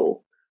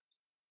inevitable.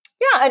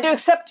 Yeah, and to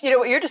accept,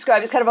 what you're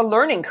describing is kind of a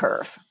learning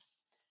curve.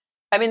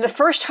 The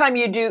first time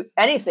you do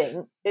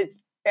anything,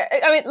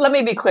 let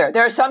me be clear.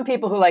 There are some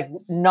people who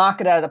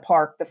knock it out of the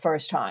park the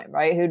first time,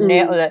 right? Who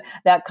nail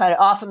that kind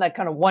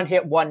of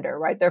one-hit wonder,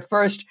 right? Their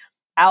first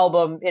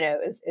album,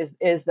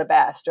 is the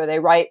best, or they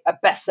write a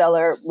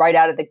bestseller right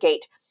out of the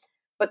gate.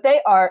 But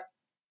they are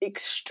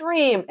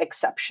extreme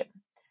exception.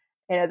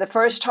 The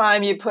first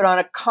time you put on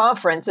a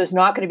conference is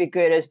not going to be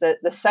good as the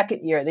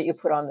second year that you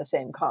put on the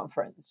same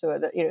conference. So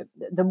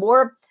the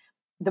more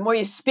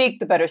you speak,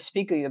 the better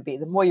speaker you'll be.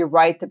 The more you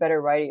write, the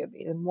better writer you'll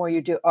be. The more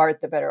you do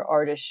art, the better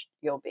artist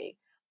you'll be.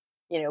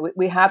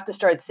 We have to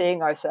start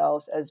seeing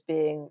ourselves as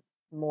being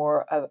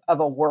more of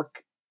a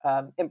work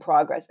in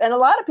progress. And a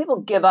lot of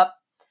people give up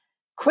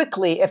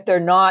quickly if they're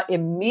not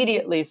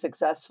immediately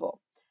successful.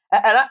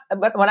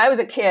 But when I was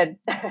a kid,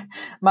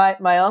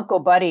 my uncle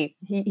Buddy,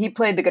 he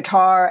played the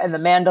guitar and the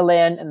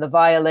mandolin and the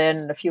violin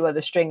and a few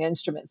other string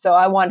instruments. So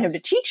I wanted him to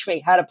teach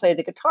me how to play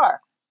the guitar.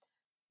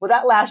 Well,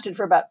 that lasted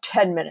for about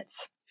 10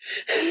 minutes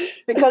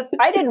because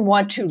I didn't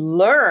want to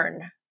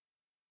learn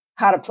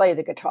how to play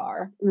the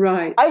guitar.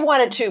 Right. I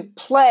wanted to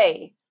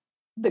play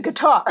the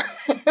guitar.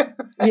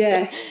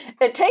 Yes.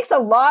 It takes a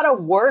lot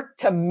of work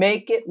to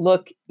make it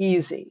look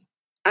easy.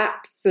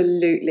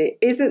 Absolutely.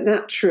 Isn't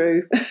that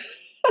true?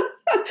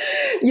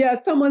 Yeah,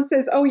 someone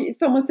said to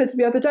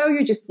me the other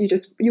day,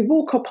 you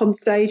walk up on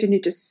stage and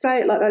you just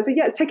say it like that. I said,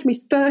 yeah, it's taken me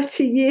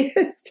 30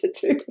 years to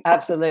do that.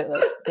 Absolutely.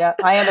 Yeah,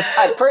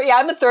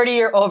 I'm a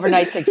 30-year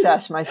overnight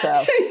success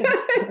myself.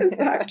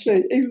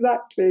 Exactly.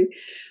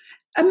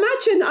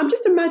 I'm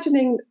just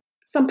imagining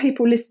some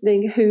people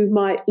listening who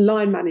might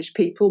line manage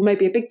people,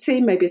 maybe a big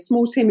team, maybe a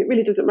small team, it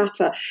really doesn't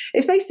matter.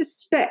 If they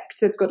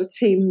suspect they've got a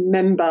team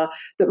member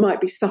that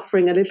might be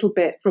suffering a little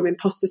bit from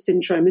imposter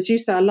syndrome, as you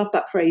say, I love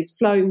that phrase,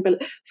 flying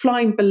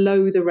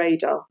below the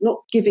radar, not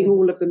giving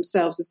all of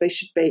themselves as they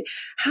should be.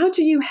 How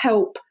do you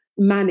help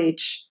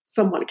manage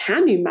someone?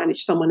 Can you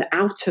manage someone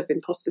out of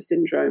imposter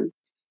syndrome?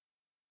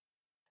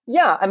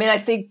 Yeah, I mean, I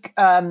think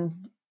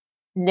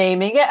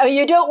naming it. I mean,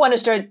 you don't want to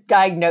start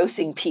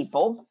diagnosing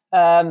people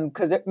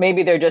because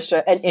maybe they're just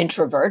an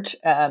introvert,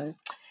 and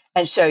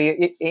so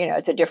you know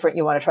it's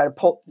you want to try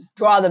to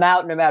draw them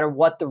out no matter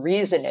what the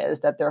reason is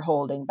that they're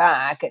holding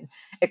back, and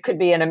it could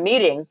be in a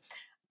meeting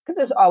because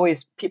there's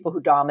always people who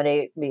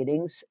dominate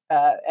meetings,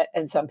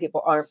 and some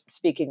people aren't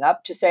speaking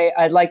up to say,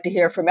 "I'd like to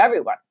hear from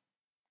everyone."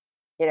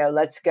 You know,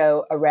 let's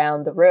go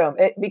around the room.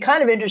 It'd be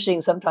kind of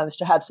interesting sometimes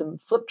to have some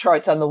flip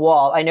charts on the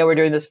wall. I know we're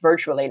doing this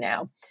virtually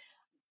now,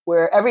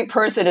 where every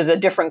person is a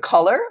different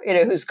color, you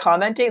know, who's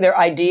commenting their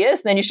ideas.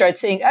 And then you start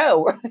seeing,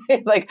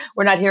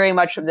 we're not hearing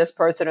much from this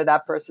person or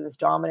that person is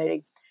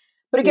dominating.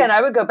 But again, yes.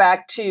 I would go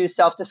back to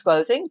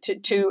self-disclosing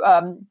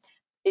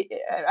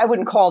I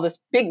wouldn't call this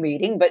big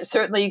meeting, but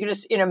certainly you could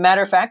just,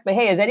 matter of fact, but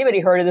hey, has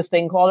anybody heard of this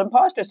thing called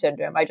imposter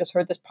syndrome? I just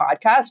heard this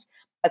podcast.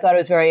 I thought it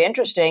was very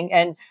interesting.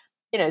 And,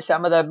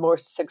 some of the more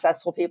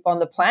successful people on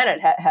the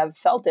planet have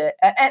felt it.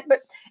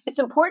 But it's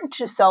important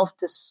to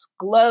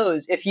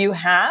self-disclose if you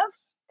have.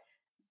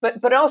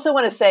 But I also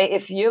want to say,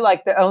 if you're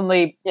like the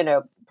only,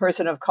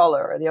 person of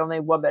color or the only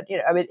woman,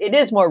 it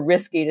is more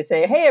risky to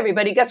say, hey,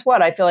 everybody, guess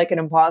what? I feel like an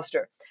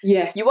imposter.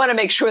 Yes. You want to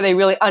make sure they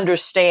really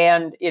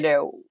understand,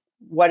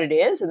 what it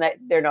is and that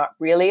they're not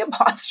really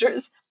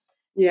imposters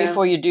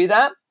before you do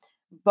that.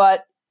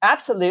 But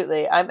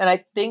absolutely.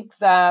 I think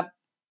that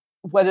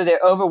whether they're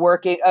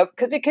overworking,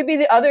 because it could be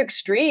the other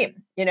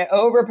extreme,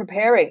 over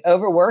preparing,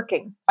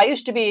 overworking. I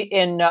used to be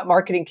in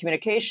marketing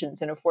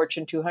communications in a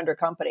Fortune 200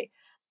 company.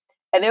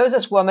 And there was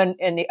this woman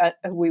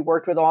who we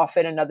worked with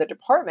often in another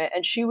department,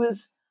 and she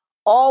was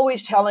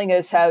always telling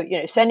us how,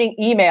 sending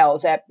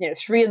emails at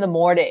 3 a.m.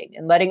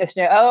 and letting us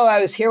know, oh, I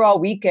was here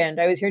all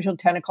weekend. I was here till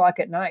 10 o'clock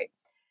at night.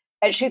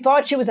 And she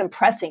thought she was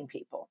impressing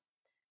people,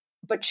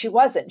 but she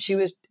wasn't.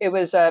 It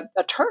was a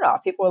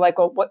turnoff. People were like,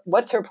 well,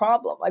 what's her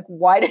problem? Like,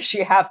 why does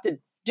she have to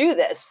do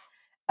this?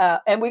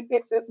 And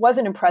it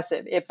wasn't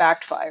impressive. It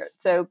backfired.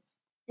 So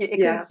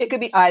it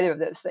could be either of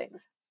those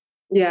things.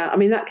 Yeah, I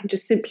mean, that can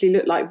just simply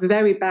look like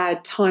very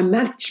bad time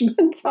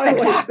management.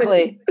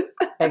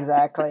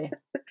 Exactly.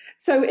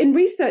 So in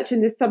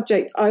researching this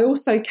subject, I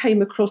also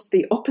came across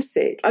the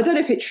opposite. I don't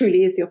know if it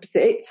truly is the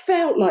opposite. It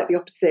felt like the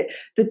opposite,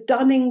 the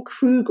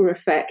Dunning-Kruger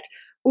effect.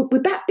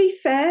 Would that be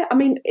fair? I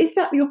mean, is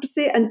that the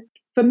opposite? And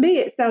for me,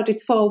 it sounded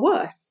far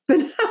worse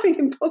than having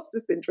imposter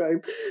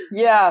syndrome.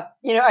 Yeah.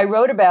 I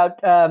wrote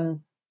about a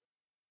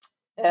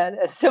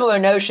similar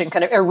notion,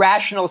 kind of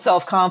irrational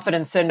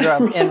self-confidence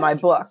syndrome in my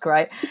book,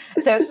 right?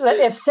 So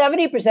if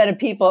 70% of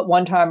people at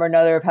one time or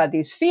another have had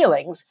these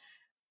feelings,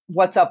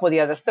 what's up with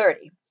the other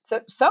 30? So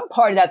some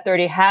part of that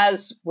 30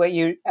 has what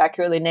you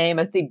accurately name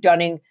as the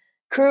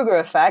Dunning-Kruger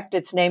effect.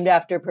 It's named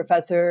after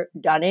Professor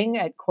Dunning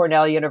at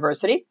Cornell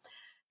University,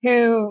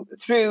 who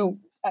through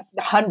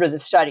hundreds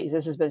of studies,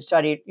 this has been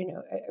studied,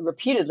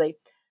 repeatedly,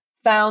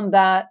 found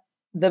that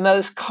the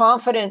most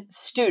confident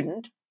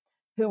student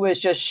who was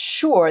just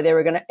sure they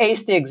were going to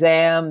ace the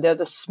exam, they're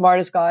the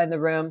smartest guy in the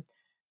room,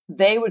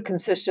 they would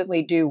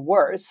consistently do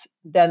worse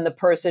than the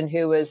person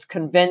who was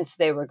convinced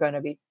it was going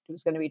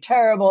to be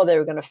terrible, they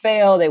were going to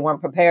fail, they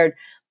weren't prepared,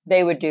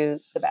 they would do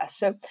the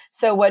best.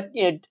 So what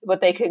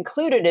they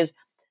concluded is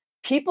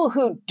people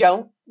who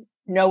don't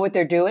know what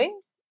they're doing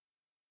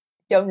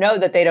don't know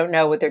that they don't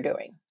know what they're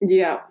doing.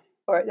 Yeah.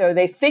 Or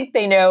they think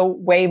they know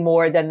way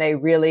more than they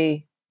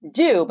really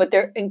do, but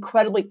they're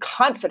incredibly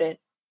confident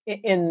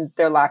in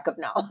their lack of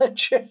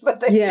knowledge.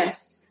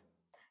 Yes.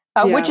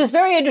 Which is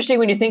very interesting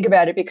when you think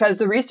about it, because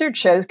the research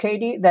shows,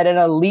 Katie, that in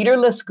a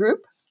leaderless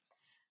group,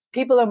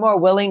 people are more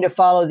willing to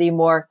follow the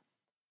more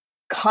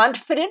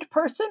confident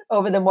person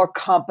over the more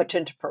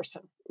competent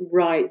person.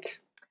 Right.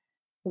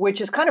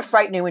 Which is kind of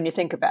frightening when you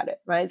think about it,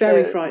 right?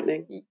 Very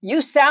frightening. You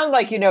sound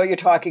like you know what you're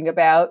talking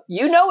about.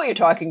 You know what you're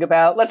talking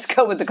about. Let's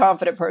go with the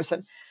confident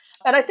person.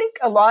 And I think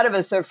a lot of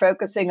us are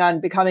focusing on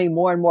becoming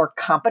more and more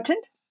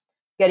competent,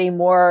 getting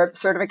more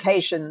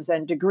certifications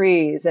and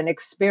degrees and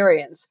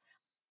experience,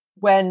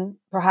 when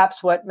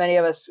perhaps what many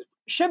of us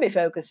should be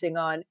focusing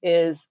on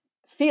is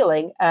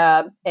feeling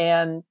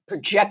and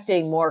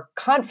projecting more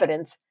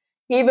confidence,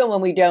 even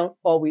when we don't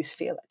always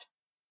feel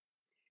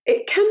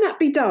it. Can that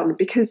be done?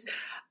 Because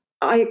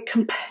I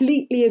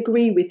completely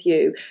agree with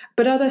you.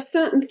 But are there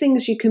certain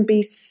things you can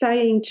be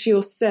saying to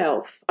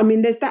yourself? I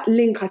mean, there's that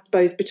link, I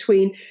suppose,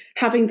 between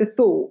having the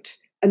thought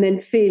and then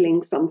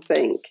feeling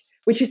something,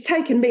 which has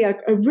taken me a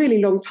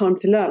really long time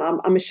to learn.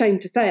 I'm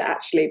ashamed to say it,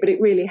 actually, but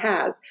it really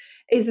has.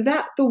 Is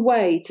that the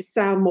way to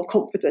sound more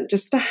confident,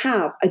 just to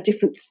have a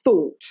different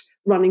thought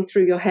running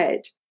through your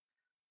head?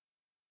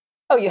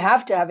 Oh, you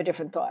have to have a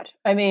different thought.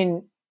 I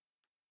mean,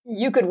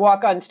 you could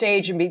walk on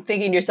stage and be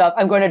thinking to yourself,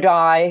 I'm going to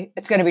die.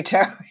 It's going to be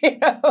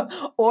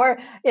terrible. Or,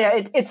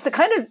 it's the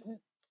kind of,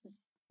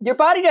 your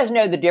body doesn't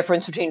know the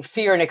difference between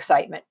fear and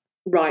excitement.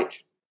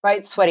 Right.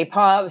 Sweaty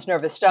palms,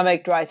 nervous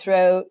stomach, dry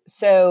throat.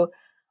 So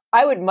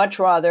I would much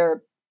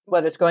rather,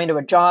 whether it's going to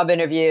a job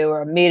interview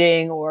or a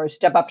meeting or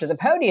step up to the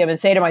podium and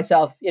say to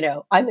myself,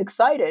 I'm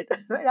excited.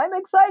 I'm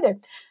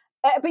excited.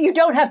 But you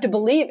don't have to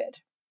believe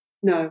it.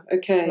 No,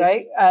 okay.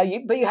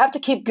 Right? But you have to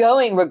keep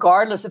going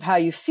regardless of how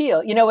you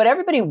feel. What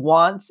everybody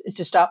wants is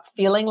to stop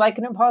feeling like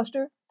an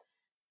imposter,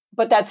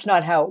 but that's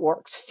not how it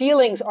works.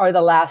 Feelings are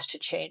the last to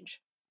change.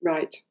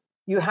 Right.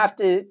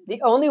 The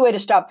only way to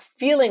stop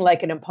feeling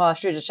like an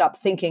imposter is to stop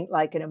thinking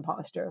like an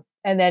imposter.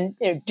 And then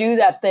do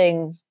that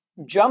thing,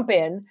 jump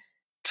in,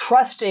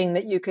 trusting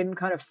that you can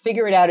kind of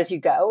figure it out as you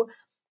go.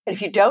 And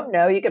if you don't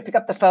know, you can pick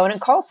up the phone and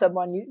call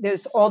someone.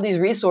 There's all these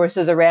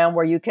resources around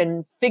where you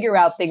can figure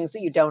out things that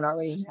you don't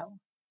already know.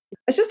 I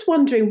was just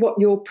wondering what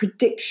your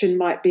prediction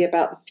might be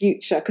about the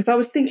future, because I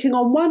was thinking,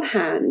 on one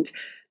hand,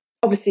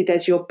 obviously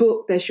there's your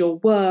book, there's your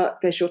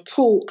work, there's your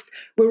talks.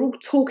 We're all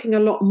talking a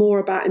lot more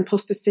about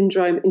imposter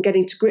syndrome and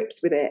getting to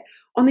grips with it.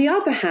 On the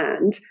other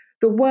hand,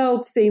 the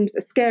world seems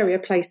a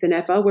scarier place than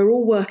ever. We're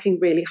all working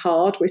really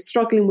hard. We're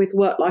struggling with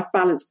work-life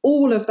balance,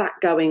 all of that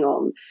going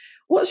on.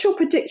 What's your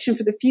prediction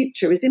for the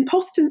future? Is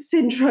imposter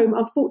syndrome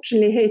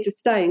unfortunately here to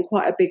stay in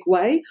quite a big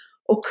way,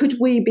 or could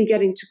we be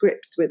getting to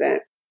grips with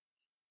it?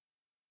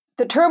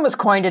 The term was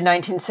coined in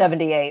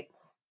 1978.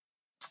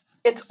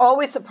 It's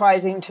always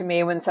surprising to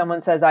me when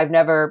someone says, I've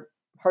never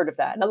heard of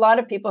that. And a lot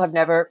of people have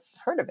never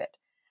heard of it.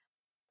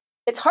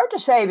 It's hard to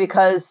say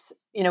because,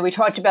 we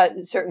talked about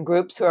certain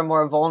groups who are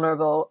more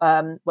vulnerable,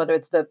 whether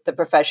it's the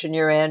profession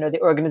you're in or the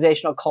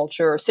organizational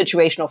culture or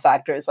situational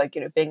factors like,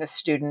 being a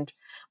student,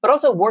 but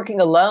also working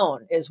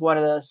alone is one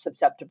of those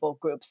susceptible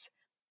groups.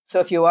 So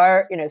if you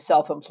are,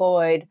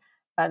 self-employed,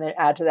 and then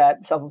add to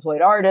that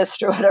self-employed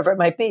artist or whatever it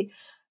might be,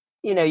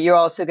 you're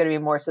also going to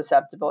be more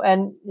susceptible.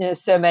 And,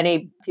 so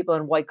many people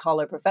in white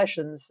collar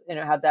professions,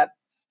 have that,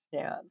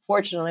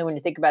 fortunately, when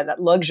you think about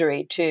that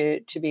luxury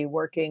to be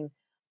working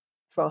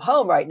from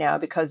home right now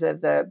because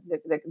of the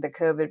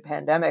COVID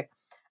pandemic.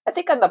 I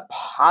think on the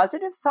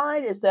positive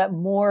side is that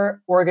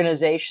more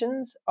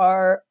organizations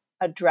are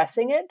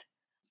addressing it.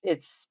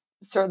 It's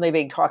certainly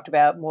being talked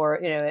about more,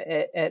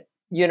 at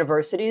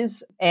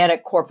universities and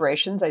at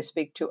corporations. I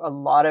speak to a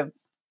lot of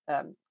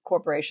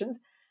corporations.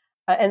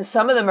 And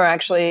some of them are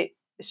actually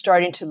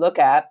starting to look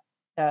at,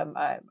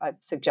 I've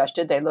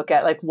suggested they look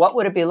at, like, what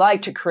would it be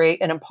like to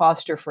create an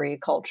imposter-free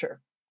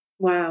culture?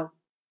 Wow.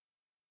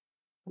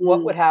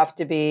 What would have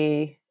to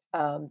be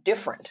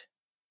different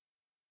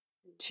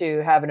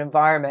to have an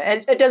environment?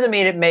 And it doesn't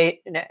mean it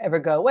may ever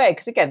go away,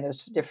 because, again,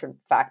 there's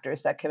different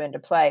factors that come into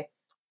play.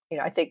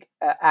 I think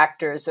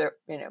actors or,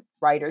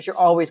 writers, you're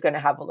always going to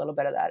have a little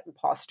bit of that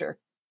imposter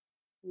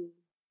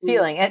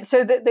feeling. And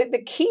so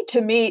the key to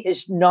me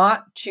is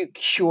not to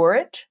cure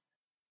it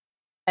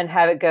and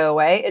have it go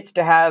away. It's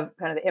to have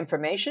kind of the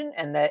information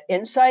and the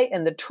insight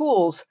and the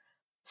tools.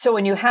 So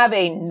when you have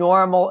a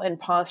normal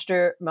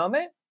imposter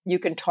moment, you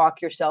can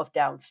talk yourself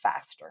down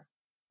faster.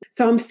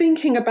 So I'm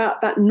thinking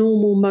about that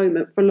normal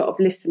moment for a lot of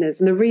listeners.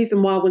 And the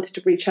reason why I wanted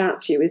to reach out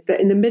to you is that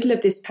in the middle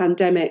of this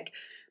pandemic,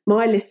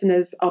 my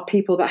listeners are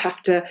people that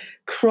have to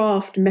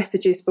craft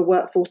messages for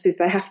workforces.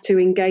 They have to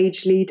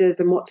engage leaders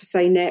and what to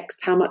say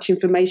next, how much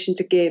information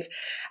to give.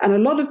 And a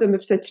lot of them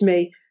have said to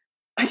me,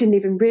 I didn't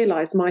even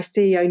realise my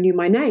CEO knew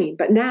my name,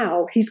 but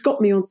now he's got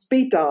me on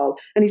speed dial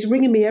and he's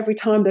ringing me every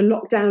time the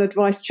lockdown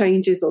advice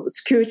changes or the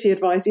security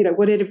advice,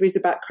 whatever is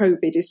about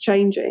COVID is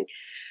changing.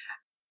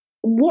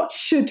 What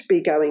should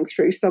be going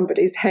through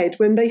somebody's head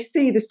when they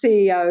see the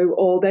CEO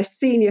or their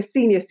senior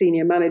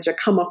manager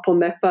come up on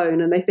their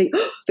phone and they think,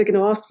 they're going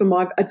to ask for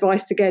my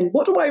advice again?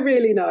 What do I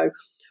really know?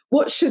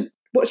 What should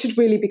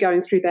really be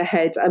going through their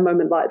head at a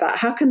moment like that?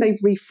 How can they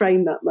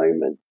reframe that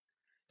moment?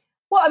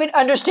 Well,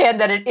 understand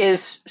that it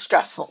is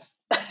stressful.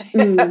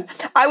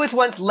 I was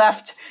once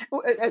left,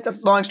 it's a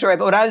long story,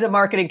 but when I was in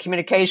marketing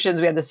communications,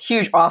 we had this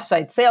huge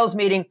offsite sales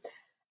meeting.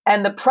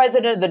 And the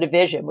president of the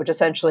division, which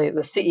essentially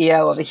the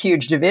CEO of a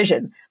huge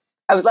division,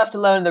 I was left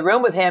alone in the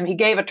room with him. He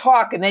gave a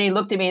talk and then he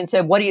looked at me and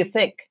said, what do you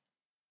think?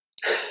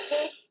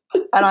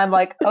 And I'm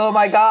like, oh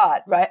my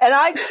God. Right. And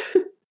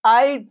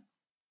I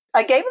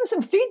gave him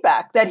some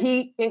feedback that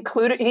he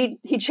included.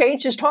 He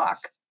changed his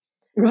talk,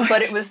 Right.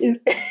 but it was.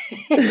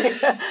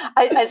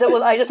 I said,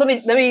 well, let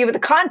me give you the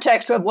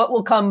context of what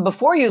will come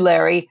before you,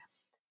 Larry,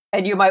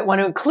 and you might want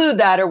to include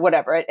that or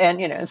whatever,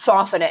 and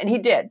soften it. And he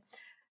did.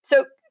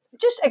 So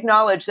just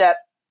acknowledge that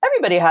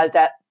everybody has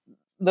that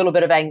little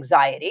bit of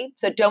anxiety.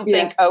 So don't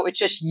think, oh, it's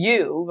just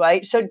you,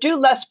 right? So do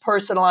less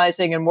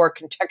personalizing and more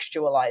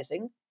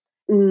contextualizing.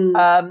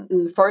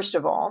 First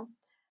of all.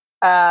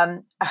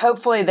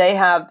 Hopefully they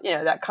have,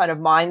 that kind of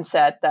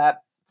mindset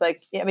that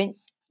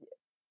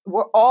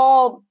we're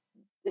all,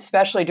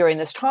 especially during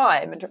this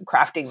time and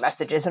crafting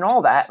messages and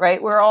all that, right?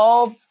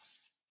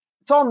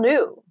 It's all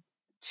new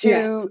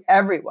to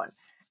everyone.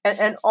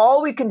 And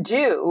all we can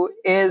do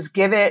is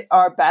give it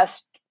our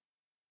best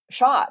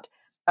shot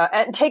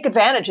and take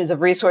advantages of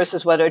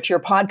resources, whether it's your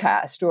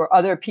podcast or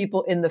other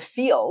people in the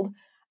field,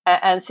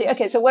 and see,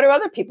 okay, so what are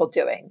other people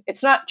doing?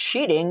 It's not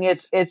cheating.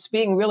 It's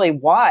being really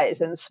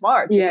wise and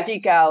smart to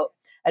seek out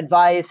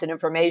advice and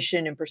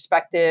information and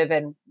perspective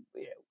and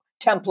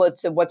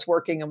templates and what's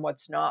working and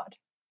what's not.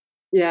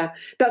 Yeah,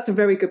 that's a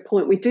very good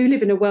point. We do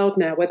live in a world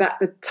now where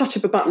the touch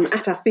of a button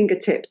at our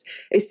fingertips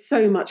is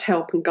so much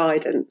help and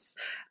guidance.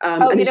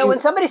 When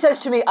somebody says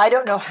to me, I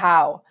don't know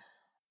how,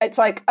 it's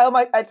like,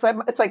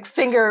 it's like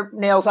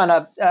fingernails on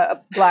a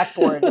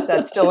blackboard, if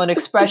that's still an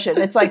expression.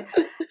 It's like,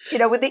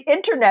 with the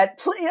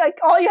internet,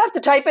 all you have to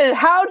type in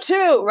how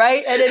to,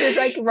 right? And it is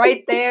like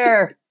right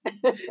there.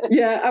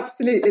 Yeah,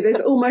 absolutely.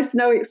 There's almost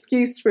no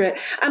excuse for it.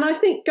 And I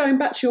think going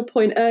back to your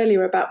point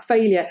earlier about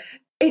failure,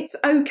 it's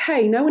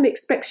okay. No one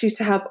expects you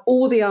to have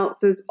all the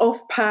answers off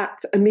pat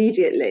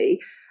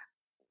immediately.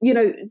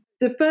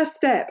 The first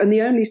step and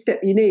the only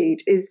step you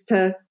need is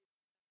to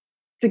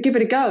give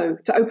it a go,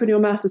 to open your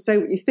mouth and say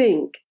what you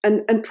think.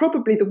 And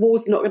probably the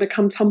walls are not going to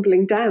come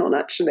tumbling down,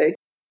 actually.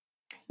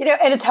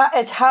 And it's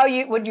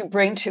what you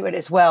bring to it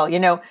as well.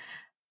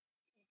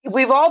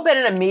 We've all been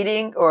in a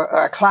meeting or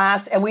a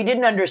class and we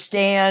didn't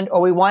understand,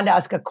 or we wanted to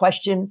ask a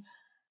question.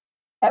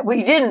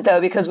 We didn't, though,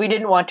 because we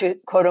didn't want to,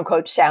 quote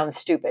unquote, sound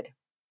stupid.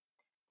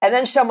 And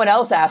then someone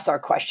else asks our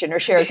question or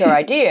shares their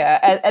idea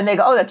and they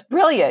go, oh, that's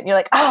brilliant. And you're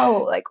like,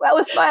 oh, that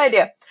was my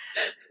idea.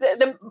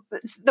 The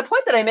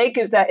point that I make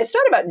is that it's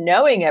not about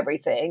knowing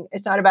everything.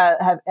 It's not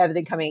about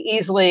everything coming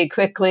easily,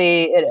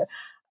 quickly,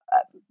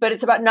 but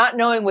it's about not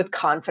knowing with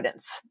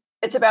confidence.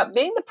 It's about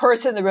being the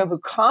person in the room who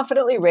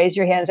confidently raised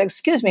your hands.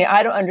 Excuse me,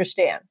 I don't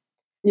understand.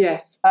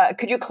 Yes.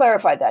 Could you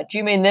clarify that? Do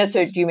you mean this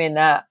or do you mean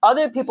that?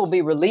 Other people will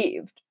be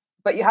relieved,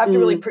 but you have to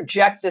really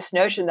project this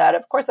notion that,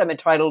 of course, I'm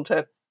entitled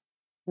to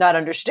not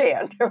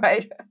understand,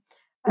 right?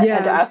 And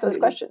to ask those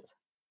questions.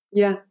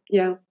 Yeah.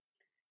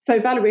 So,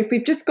 Valerie, if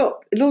we've just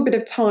got a little bit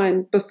of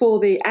time before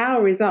the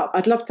hour is up,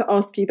 I'd love to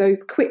ask you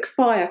those quick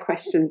fire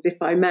questions,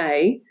 if I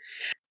may.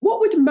 What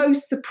would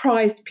most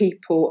surprise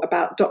people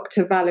about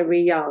Dr.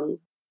 Valerie Young?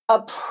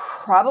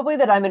 Probably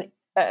that I'm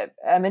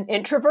an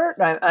introvert.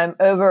 I'm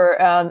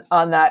over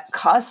on that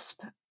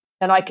cusp,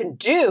 and I can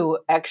do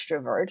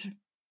extrovert.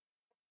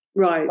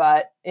 Right.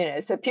 But,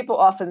 so people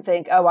often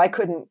think, oh, I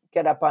couldn't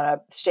get up on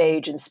a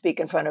stage and speak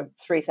in front of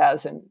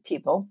 3,000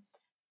 people.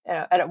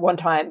 And at one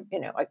time,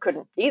 I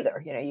couldn't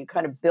either. You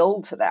kind of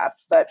build to that.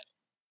 But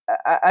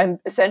I'm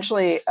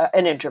essentially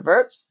an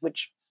introvert,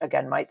 which,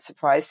 again, might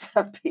surprise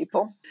some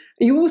people.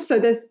 You also,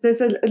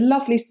 there's a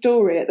lovely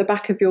story at the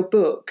back of your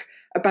book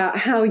about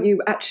how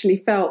you actually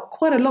felt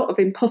quite a lot of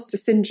imposter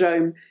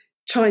syndrome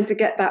trying to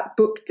get that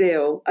book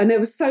deal. And there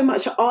was so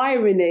much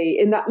irony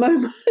in that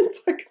moment.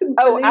 I couldn't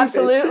believe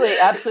absolutely. it.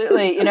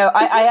 Absolutely.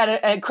 I had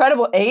an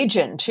incredible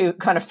agent who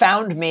kind of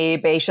found me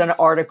based on an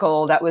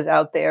article that was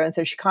out there. And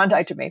so she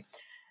contacted me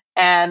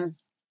and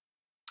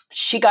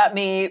she got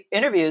me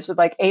interviews with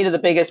like 8 of the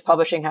biggest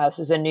publishing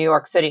houses in New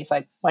York City. So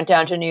I went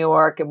down to New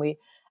York and it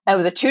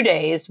was 2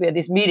 days. We had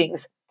these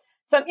meetings.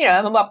 So,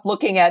 I'm up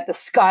looking at the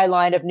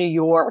skyline of New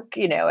York,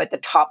 at the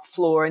top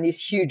floor in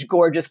these huge,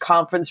 gorgeous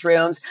conference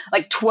rooms.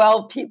 Like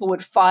 12 people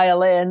would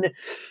file in,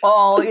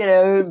 all,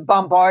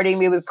 bombarding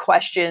me with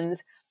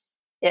questions.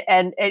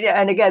 And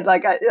again,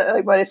 like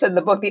what I said in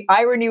the book, the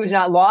irony was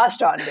not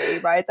lost on me,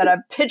 right? That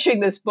I'm pitching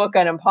this book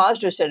on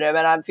imposter syndrome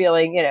and I'm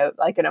feeling,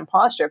 like an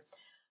imposter.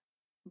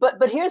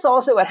 But here's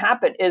also what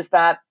happened is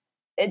that,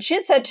 and she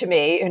had said to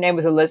me, her name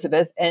was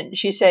Elizabeth, and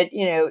she said,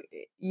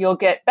 you'll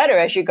get better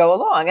as you go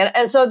along.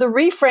 And so the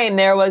reframe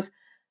there was,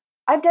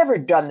 I've never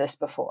done this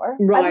before.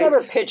 Right. I've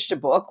never pitched a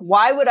book.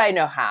 Why would I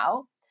know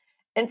how?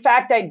 In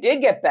fact, I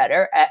did get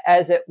better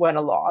as it went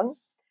along.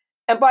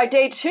 And by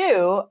day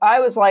 2, I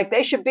was like,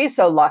 they should be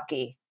so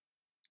lucky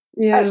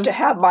as to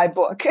have my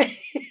book.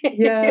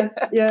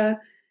 Yeah.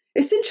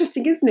 It's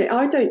interesting, isn't it?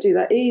 I don't do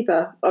that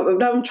either.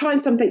 I'm trying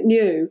something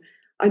new.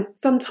 I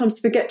sometimes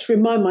forget to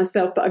remind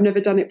myself that I've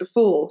never done it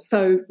before.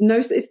 So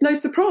it's no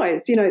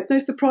surprise. It's no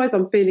surprise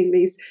I'm feeling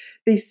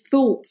these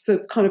thoughts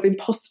of kind of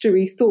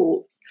impostery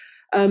thoughts.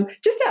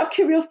 Just out of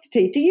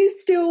curiosity, do you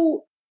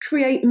still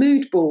create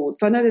mood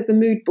boards? I know there's a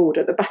mood board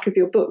at the back of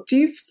your book. Do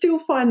you still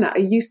find that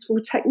a useful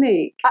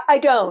technique? I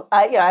don't.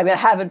 I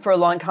haven't for a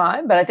long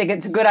time, but I think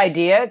it's a good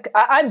idea.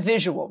 I'm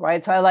visual,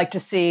 right? So I like to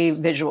see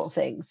visual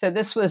things. So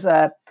this was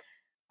a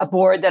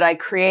board that I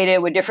created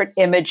with different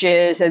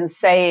images and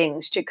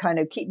sayings to kind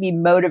of keep me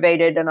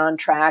motivated and on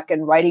track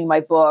and writing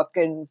my book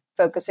and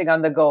focusing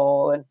on the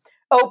goal. And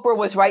Oprah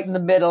was right in the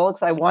middle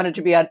because I wanted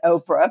to be on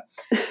Oprah.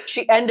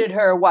 She ended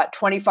her,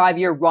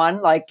 25-year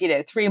run,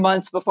 3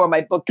 months before my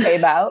book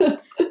came out. And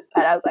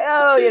I was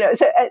like,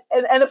 so,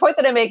 and the point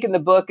that I make in the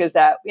book is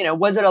that,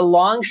 was it a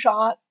long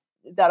shot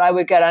that I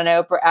would get on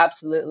Oprah?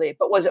 Absolutely.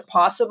 But was it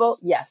possible?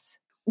 Yes.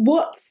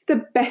 What's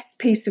the best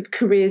piece of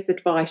careers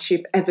advice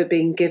you've ever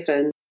been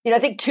given? I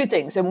think two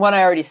things. And one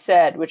I already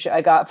said, which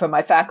I got from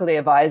my faculty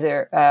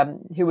advisor,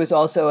 who was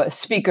also a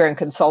speaker and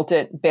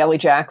consultant, Bailey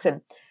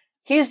Jackson.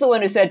 He's the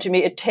one who said to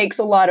me, it takes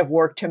a lot of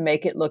work to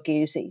make it look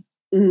easy.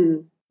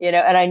 And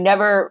I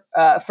never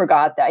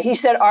forgot that. He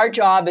said, our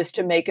job is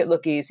to make it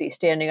look easy,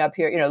 standing up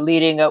here,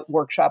 leading a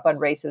workshop on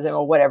racism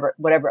or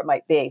whatever it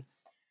might be.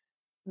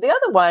 The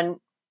other one,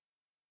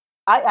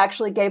 I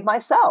actually gave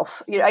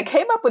myself. I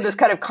came up with this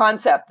kind of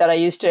concept that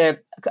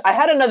I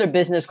had another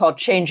business called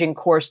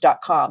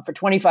changingcourse.com for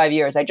 25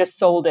 years. I just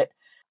sold it.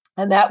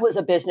 And that was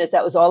a business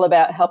that was all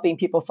about helping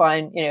people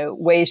find,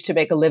 ways to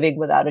make a living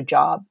without a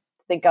job,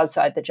 think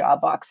outside the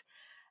job box.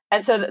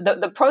 And so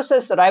the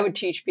process that I would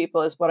teach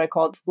people is what I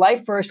called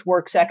life first,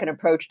 work second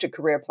approach to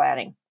career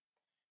planning.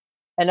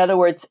 In other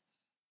words,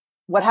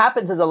 what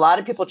happens is a lot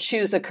of people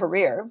choose a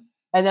career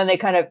and then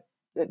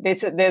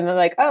they're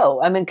like,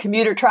 oh, I'm in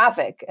commuter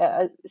traffic,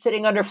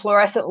 sitting under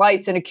fluorescent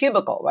lights in a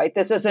cubicle, right?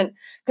 This isn't,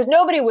 because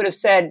nobody would have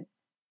said,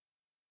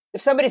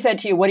 if somebody said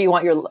to you, what do you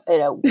want what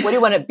do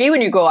you want to be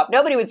when you grow up?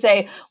 Nobody would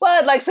say, well,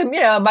 I'd like some,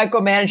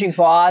 micromanaging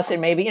boss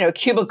and maybe,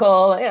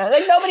 cubicle,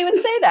 like nobody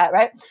would say that,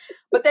 right?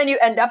 But then you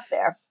end up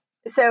there.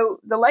 So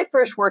the life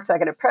first, work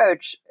second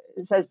approach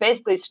says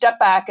basically step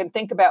back and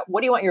think about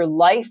what do you want your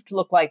life to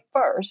look like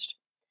first,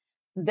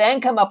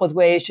 then come up with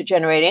ways to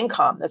generate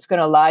income that's going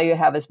to allow you to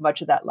have as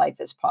much of that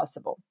life as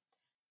possible.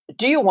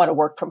 Do you want to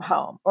work from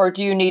home or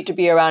do you need to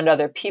be around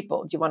other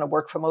people? Do you want to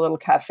work from a little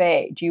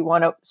cafe? Do you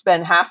want to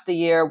spend half the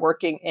year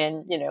working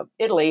in,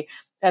 Italy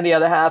and the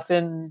other half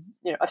in,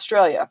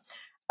 Australia,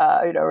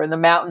 or in the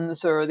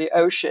mountains or the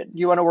ocean? Do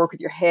you want to work with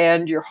your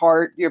hand, your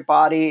heart, your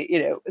body?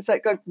 It's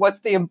like,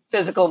 what's the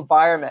physical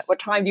environment? What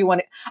time do you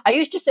want to, I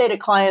used to say to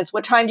clients,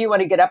 what time do you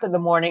want to get up in the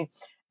morning?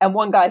 And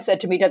one guy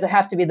said to me, does it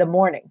have to be the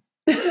morning?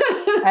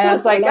 And I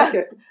was like,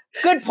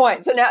 good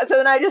point. So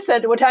then I just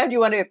said, what time do you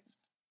want to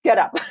get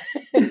up?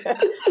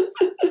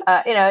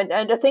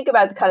 And to think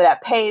about kind of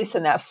that pace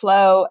and that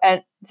flow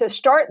and to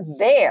start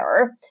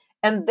there.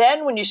 And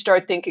then when you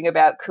start thinking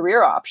about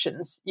career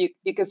options,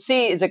 you can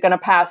see, is it going to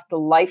pass the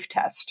life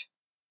test?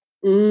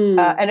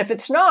 And if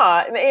it's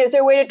not, is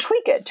there a way to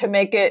tweak it to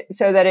make it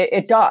so that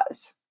it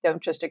does?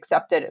 Don't just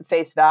accept it at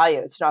face value.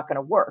 It's not going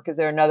to work. Is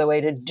there another way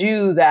to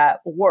do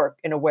that work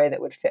in a way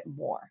that would fit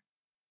more?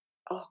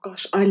 Oh,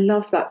 gosh, I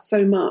love that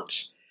so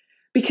much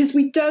because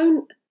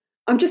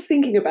I'm just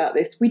thinking about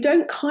this. We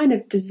don't kind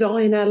of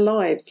design our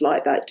lives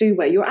like that, do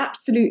we? You're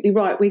absolutely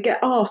right. We get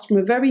asked from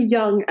a very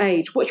young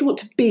age, what do you want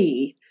to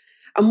be?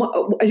 And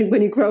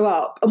when you grow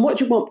up, and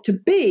what you want to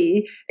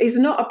be is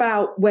not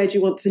about where do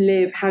you want to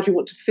live, how do you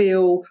want to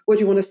feel, what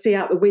do you want to see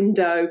out the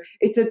window.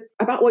 It's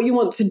about what you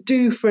want to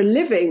do for a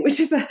living, which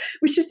is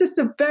just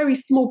a very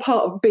small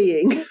part of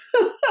being.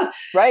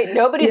 Right.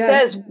 Nobody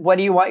says, what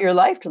do you want your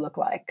life to look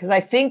like? Because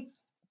I think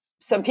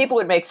some people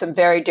would make some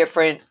very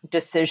different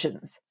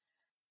decisions.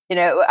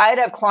 I'd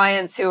have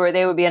clients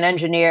they would be an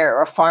engineer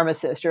or a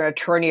pharmacist or an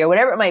attorney or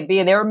whatever it might be,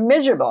 and they were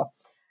miserable.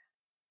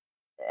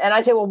 And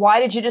I say, well, why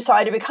did you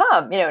decide to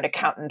become, an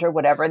accountant or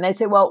whatever? And they'd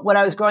say, well, when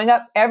I was growing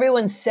up,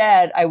 everyone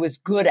said I was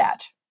good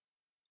at,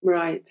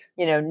 right,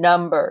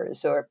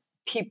 numbers or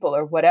people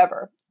or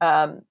whatever.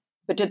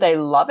 But did they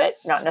love it?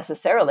 Not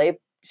necessarily.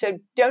 So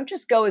don't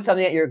just go with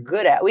something that you're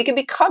good at. We can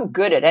become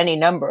good at any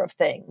number of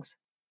things.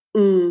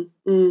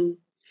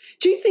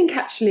 Do you think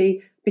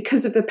actually,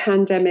 because of the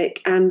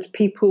pandemic and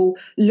people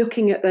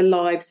looking at their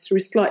lives through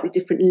a slightly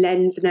different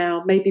lens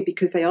now, maybe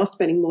because they are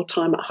spending more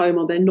time at home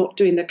or they're not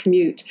doing the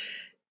commute,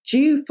 do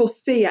you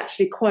foresee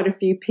actually quite a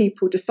few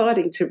people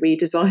deciding to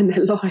redesign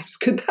their lives?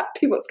 Could that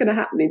be what's going to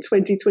happen in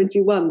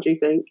 2021, do you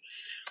think?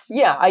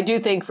 Yeah, I do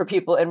think for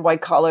people in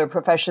white collar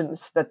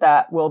professions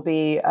that will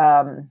be,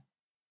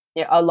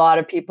 a lot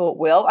of people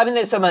will. I mean,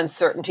 there's some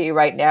uncertainty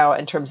right now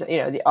in terms of,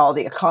 all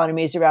the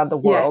economies around the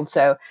world. Yes.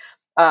 So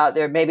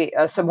there may be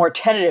some more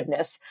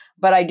tentativeness,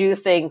 but I do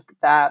think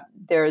that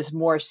there's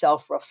more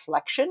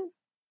self-reflection.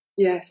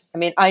 Yes. I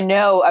mean,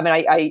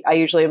 I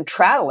usually am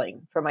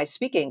traveling for my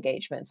speaking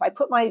engagements. I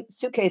put my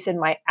suitcase in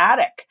my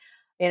attic,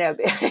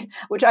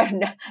 which I've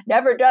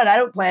never done. I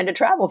don't plan to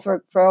travel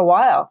for a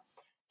while.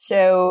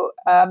 So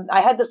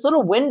I had this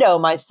little window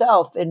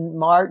myself in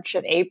March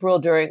and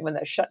April when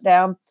the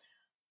shutdown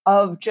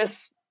of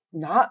just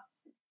not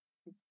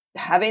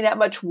having that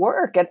much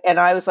work. And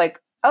I was like,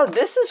 oh,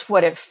 this is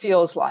what it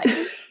feels like.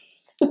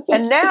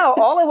 And now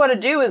all I want to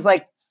do is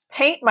like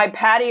paint my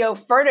patio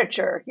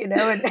furniture, and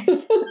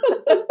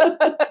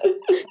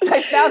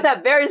I found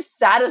that very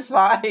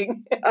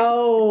satisfying.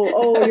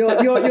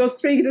 You're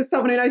speaking to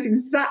someone who knows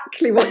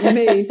exactly what you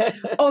mean.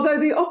 Although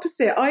the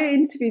opposite, I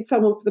interviewed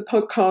someone for the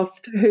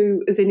podcast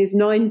who is in his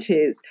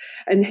 90s,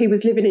 and he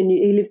lives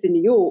in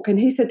New York, and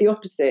he said the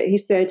opposite. He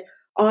said,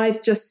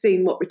 I've just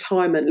seen what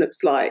retirement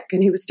looks like,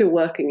 and he was still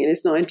working in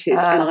his 90s,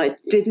 and I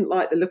didn't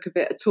like the look of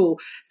it at all.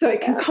 So it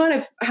can kind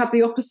of have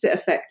the opposite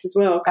effect as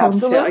well, can't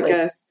it, I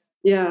guess?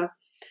 Yeah.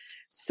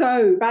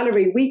 So,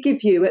 Valerie, we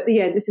give you at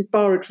the end, this is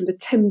borrowed from the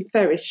Tim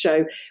Ferriss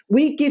show,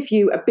 we give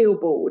you a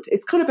billboard.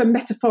 It's kind of a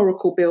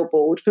metaphorical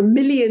billboard for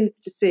millions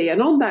to see.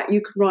 And on that,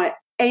 you can write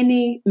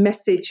any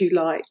message you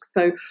like.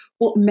 So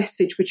what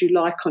message would you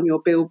like on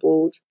your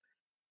billboard?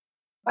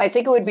 I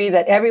think it would be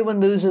that everyone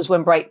loses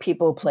when bright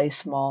people play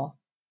small.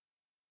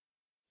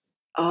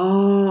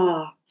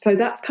 So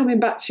that's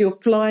coming back to your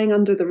flying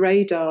under the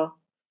radar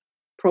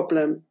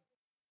problem.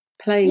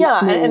 Playing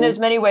small. And there's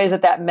many ways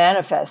that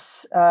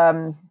manifests.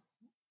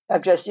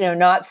 Of just,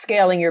 not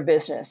scaling your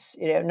business,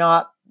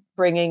 not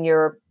bringing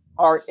your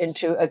art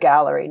into a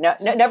gallery,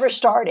 never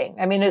starting.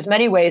 I mean, there's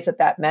many ways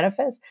that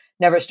manifests,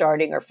 never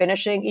starting or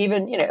finishing,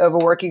 even,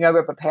 overworking,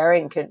 over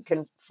preparing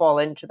can fall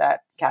into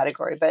that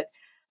category. But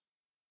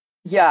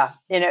yeah,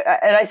 and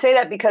I say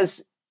that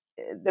because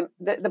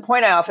the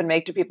point I often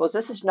make to people is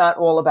this is not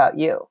all about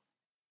you.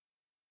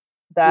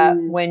 That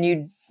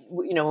when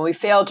when we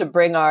fail to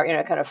bring our,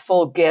 kind of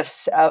full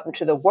gifts out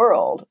into the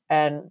world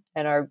and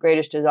our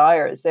greatest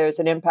desires, there's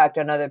an impact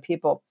on other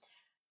people.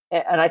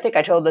 And I think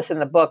I told this in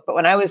the book, but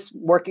when I was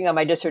working on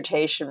my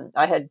dissertation,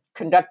 I had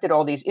conducted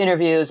all these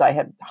interviews. I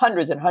had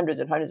hundreds and hundreds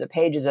and hundreds of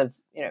pages of,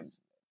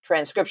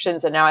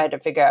 transcriptions. And now I had to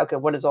figure out, okay,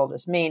 what does all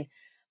this mean?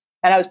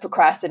 And I was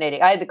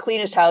procrastinating. I had the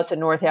cleanest house in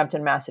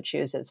Northampton,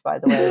 Massachusetts, by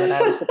the way, when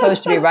I was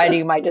supposed to be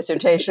writing my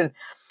dissertation.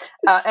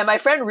 And my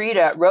friend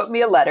Rita wrote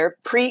me a letter,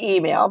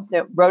 pre-email,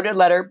 wrote a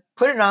letter,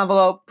 put an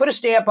envelope, put a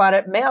stamp on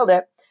it, mailed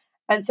it,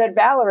 and said,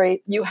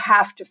 Valerie, you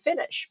have to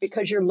finish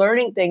because you're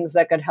learning things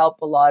that could help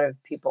a lot of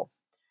people.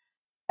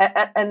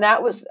 And I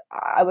was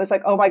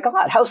like, oh my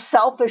God, how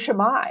selfish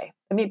am I?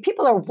 I mean,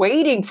 people are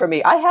waiting for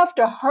me. I have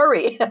to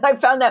hurry. And I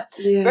found that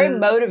very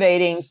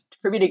motivating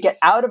for me to get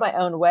out of my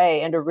own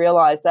way and to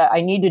realize that I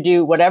need to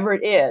do whatever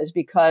it is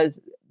because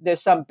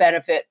there's some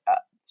benefit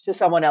to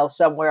someone else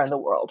somewhere in the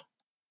world.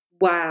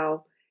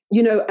 Wow.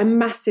 A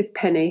massive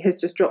penny has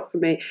just dropped for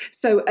me.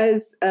 So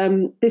as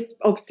this,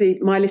 obviously,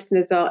 my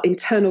listeners are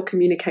internal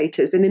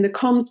communicators. And in the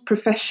comms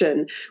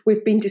profession,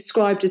 we've been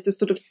described as the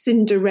sort of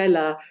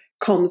Cinderella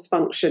comms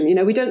function.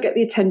 We don't get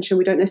the attention.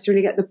 We don't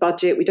necessarily get the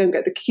budget. We don't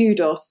get the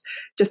kudos,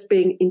 just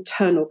being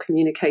internal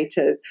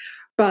communicators.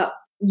 But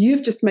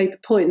you've just made the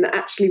point that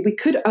actually we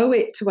could owe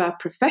it to our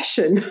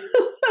profession,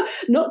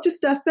 not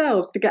just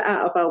ourselves, to get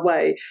out of our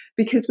way,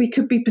 because we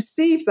could be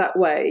perceived that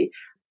way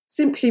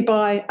simply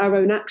by our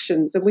own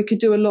actions. And we could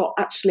do a lot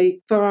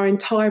actually for our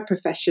entire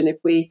profession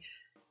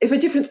if a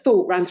different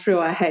thought ran through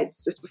our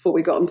heads just before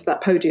we got onto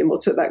that podium or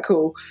took that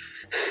call.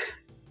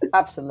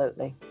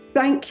 Absolutely.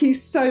 Thank you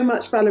so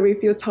much, Valerie,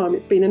 for your time.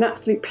 It's been an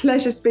absolute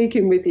pleasure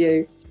speaking with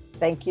you.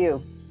 Thank you.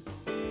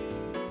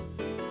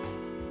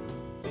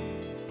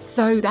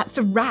 So that's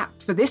a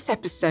wrap for this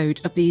episode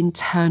of the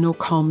Internal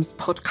Comms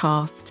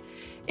podcast.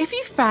 If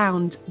you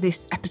found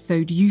this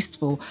episode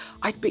useful,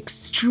 I'd be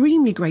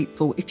extremely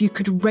grateful if you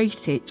could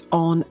rate it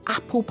on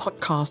Apple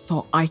Podcasts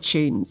or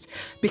iTunes,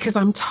 because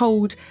I'm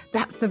told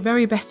that's the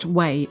very best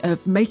way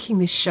of making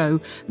this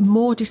show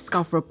more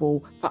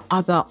discoverable for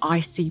other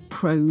IC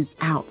pros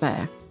out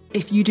there.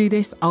 If you do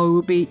this, I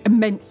will be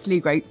immensely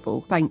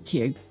grateful. Thank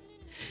you.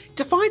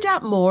 To find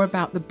out more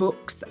about the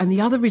books and the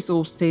other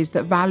resources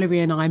that Valerie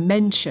and I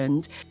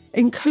mentioned,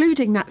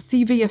 including that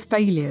CV of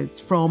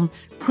failures from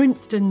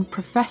Princeton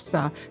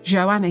professor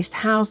Johannes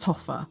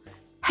Haushofer,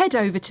 head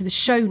over to the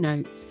show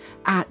notes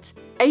at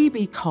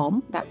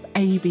abcom, that's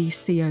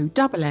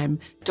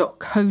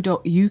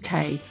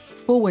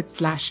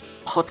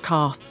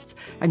abcom.co.uk/podcasts,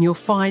 and you'll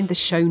find the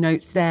show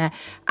notes there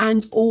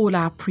and all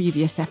our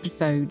previous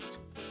episodes.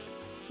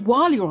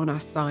 While you're on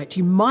our site,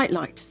 you might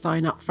like to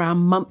sign up for our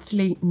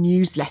monthly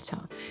newsletter.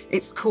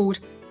 It's called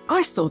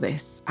I Saw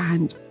This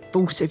and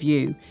Thought of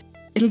You.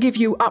 It'll give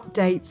you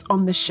updates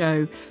on the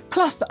show,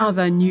 plus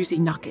other newsy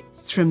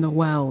nuggets from the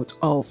world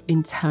of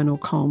internal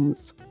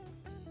comms.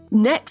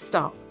 Next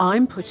up,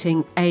 I'm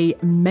putting a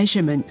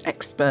measurement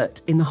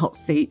expert in the hot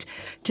seat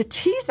to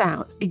tease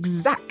out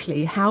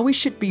exactly how we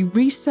should be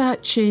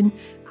researching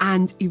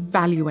and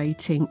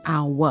evaluating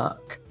our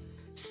work.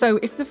 So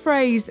if the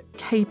phrase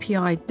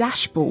KPI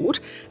dashboard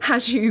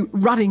has you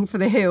running for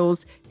the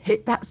hills,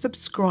 hit that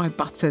subscribe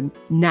button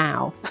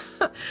now.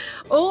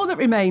 All that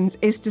remains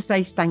is to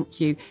say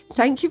thank you.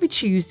 Thank you for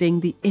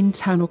choosing the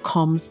Internal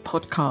Comms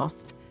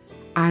podcast.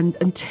 And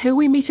until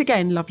we meet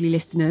again, lovely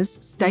listeners,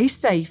 stay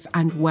safe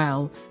and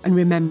well. And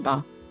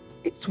remember,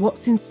 it's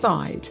what's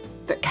inside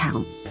that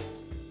counts.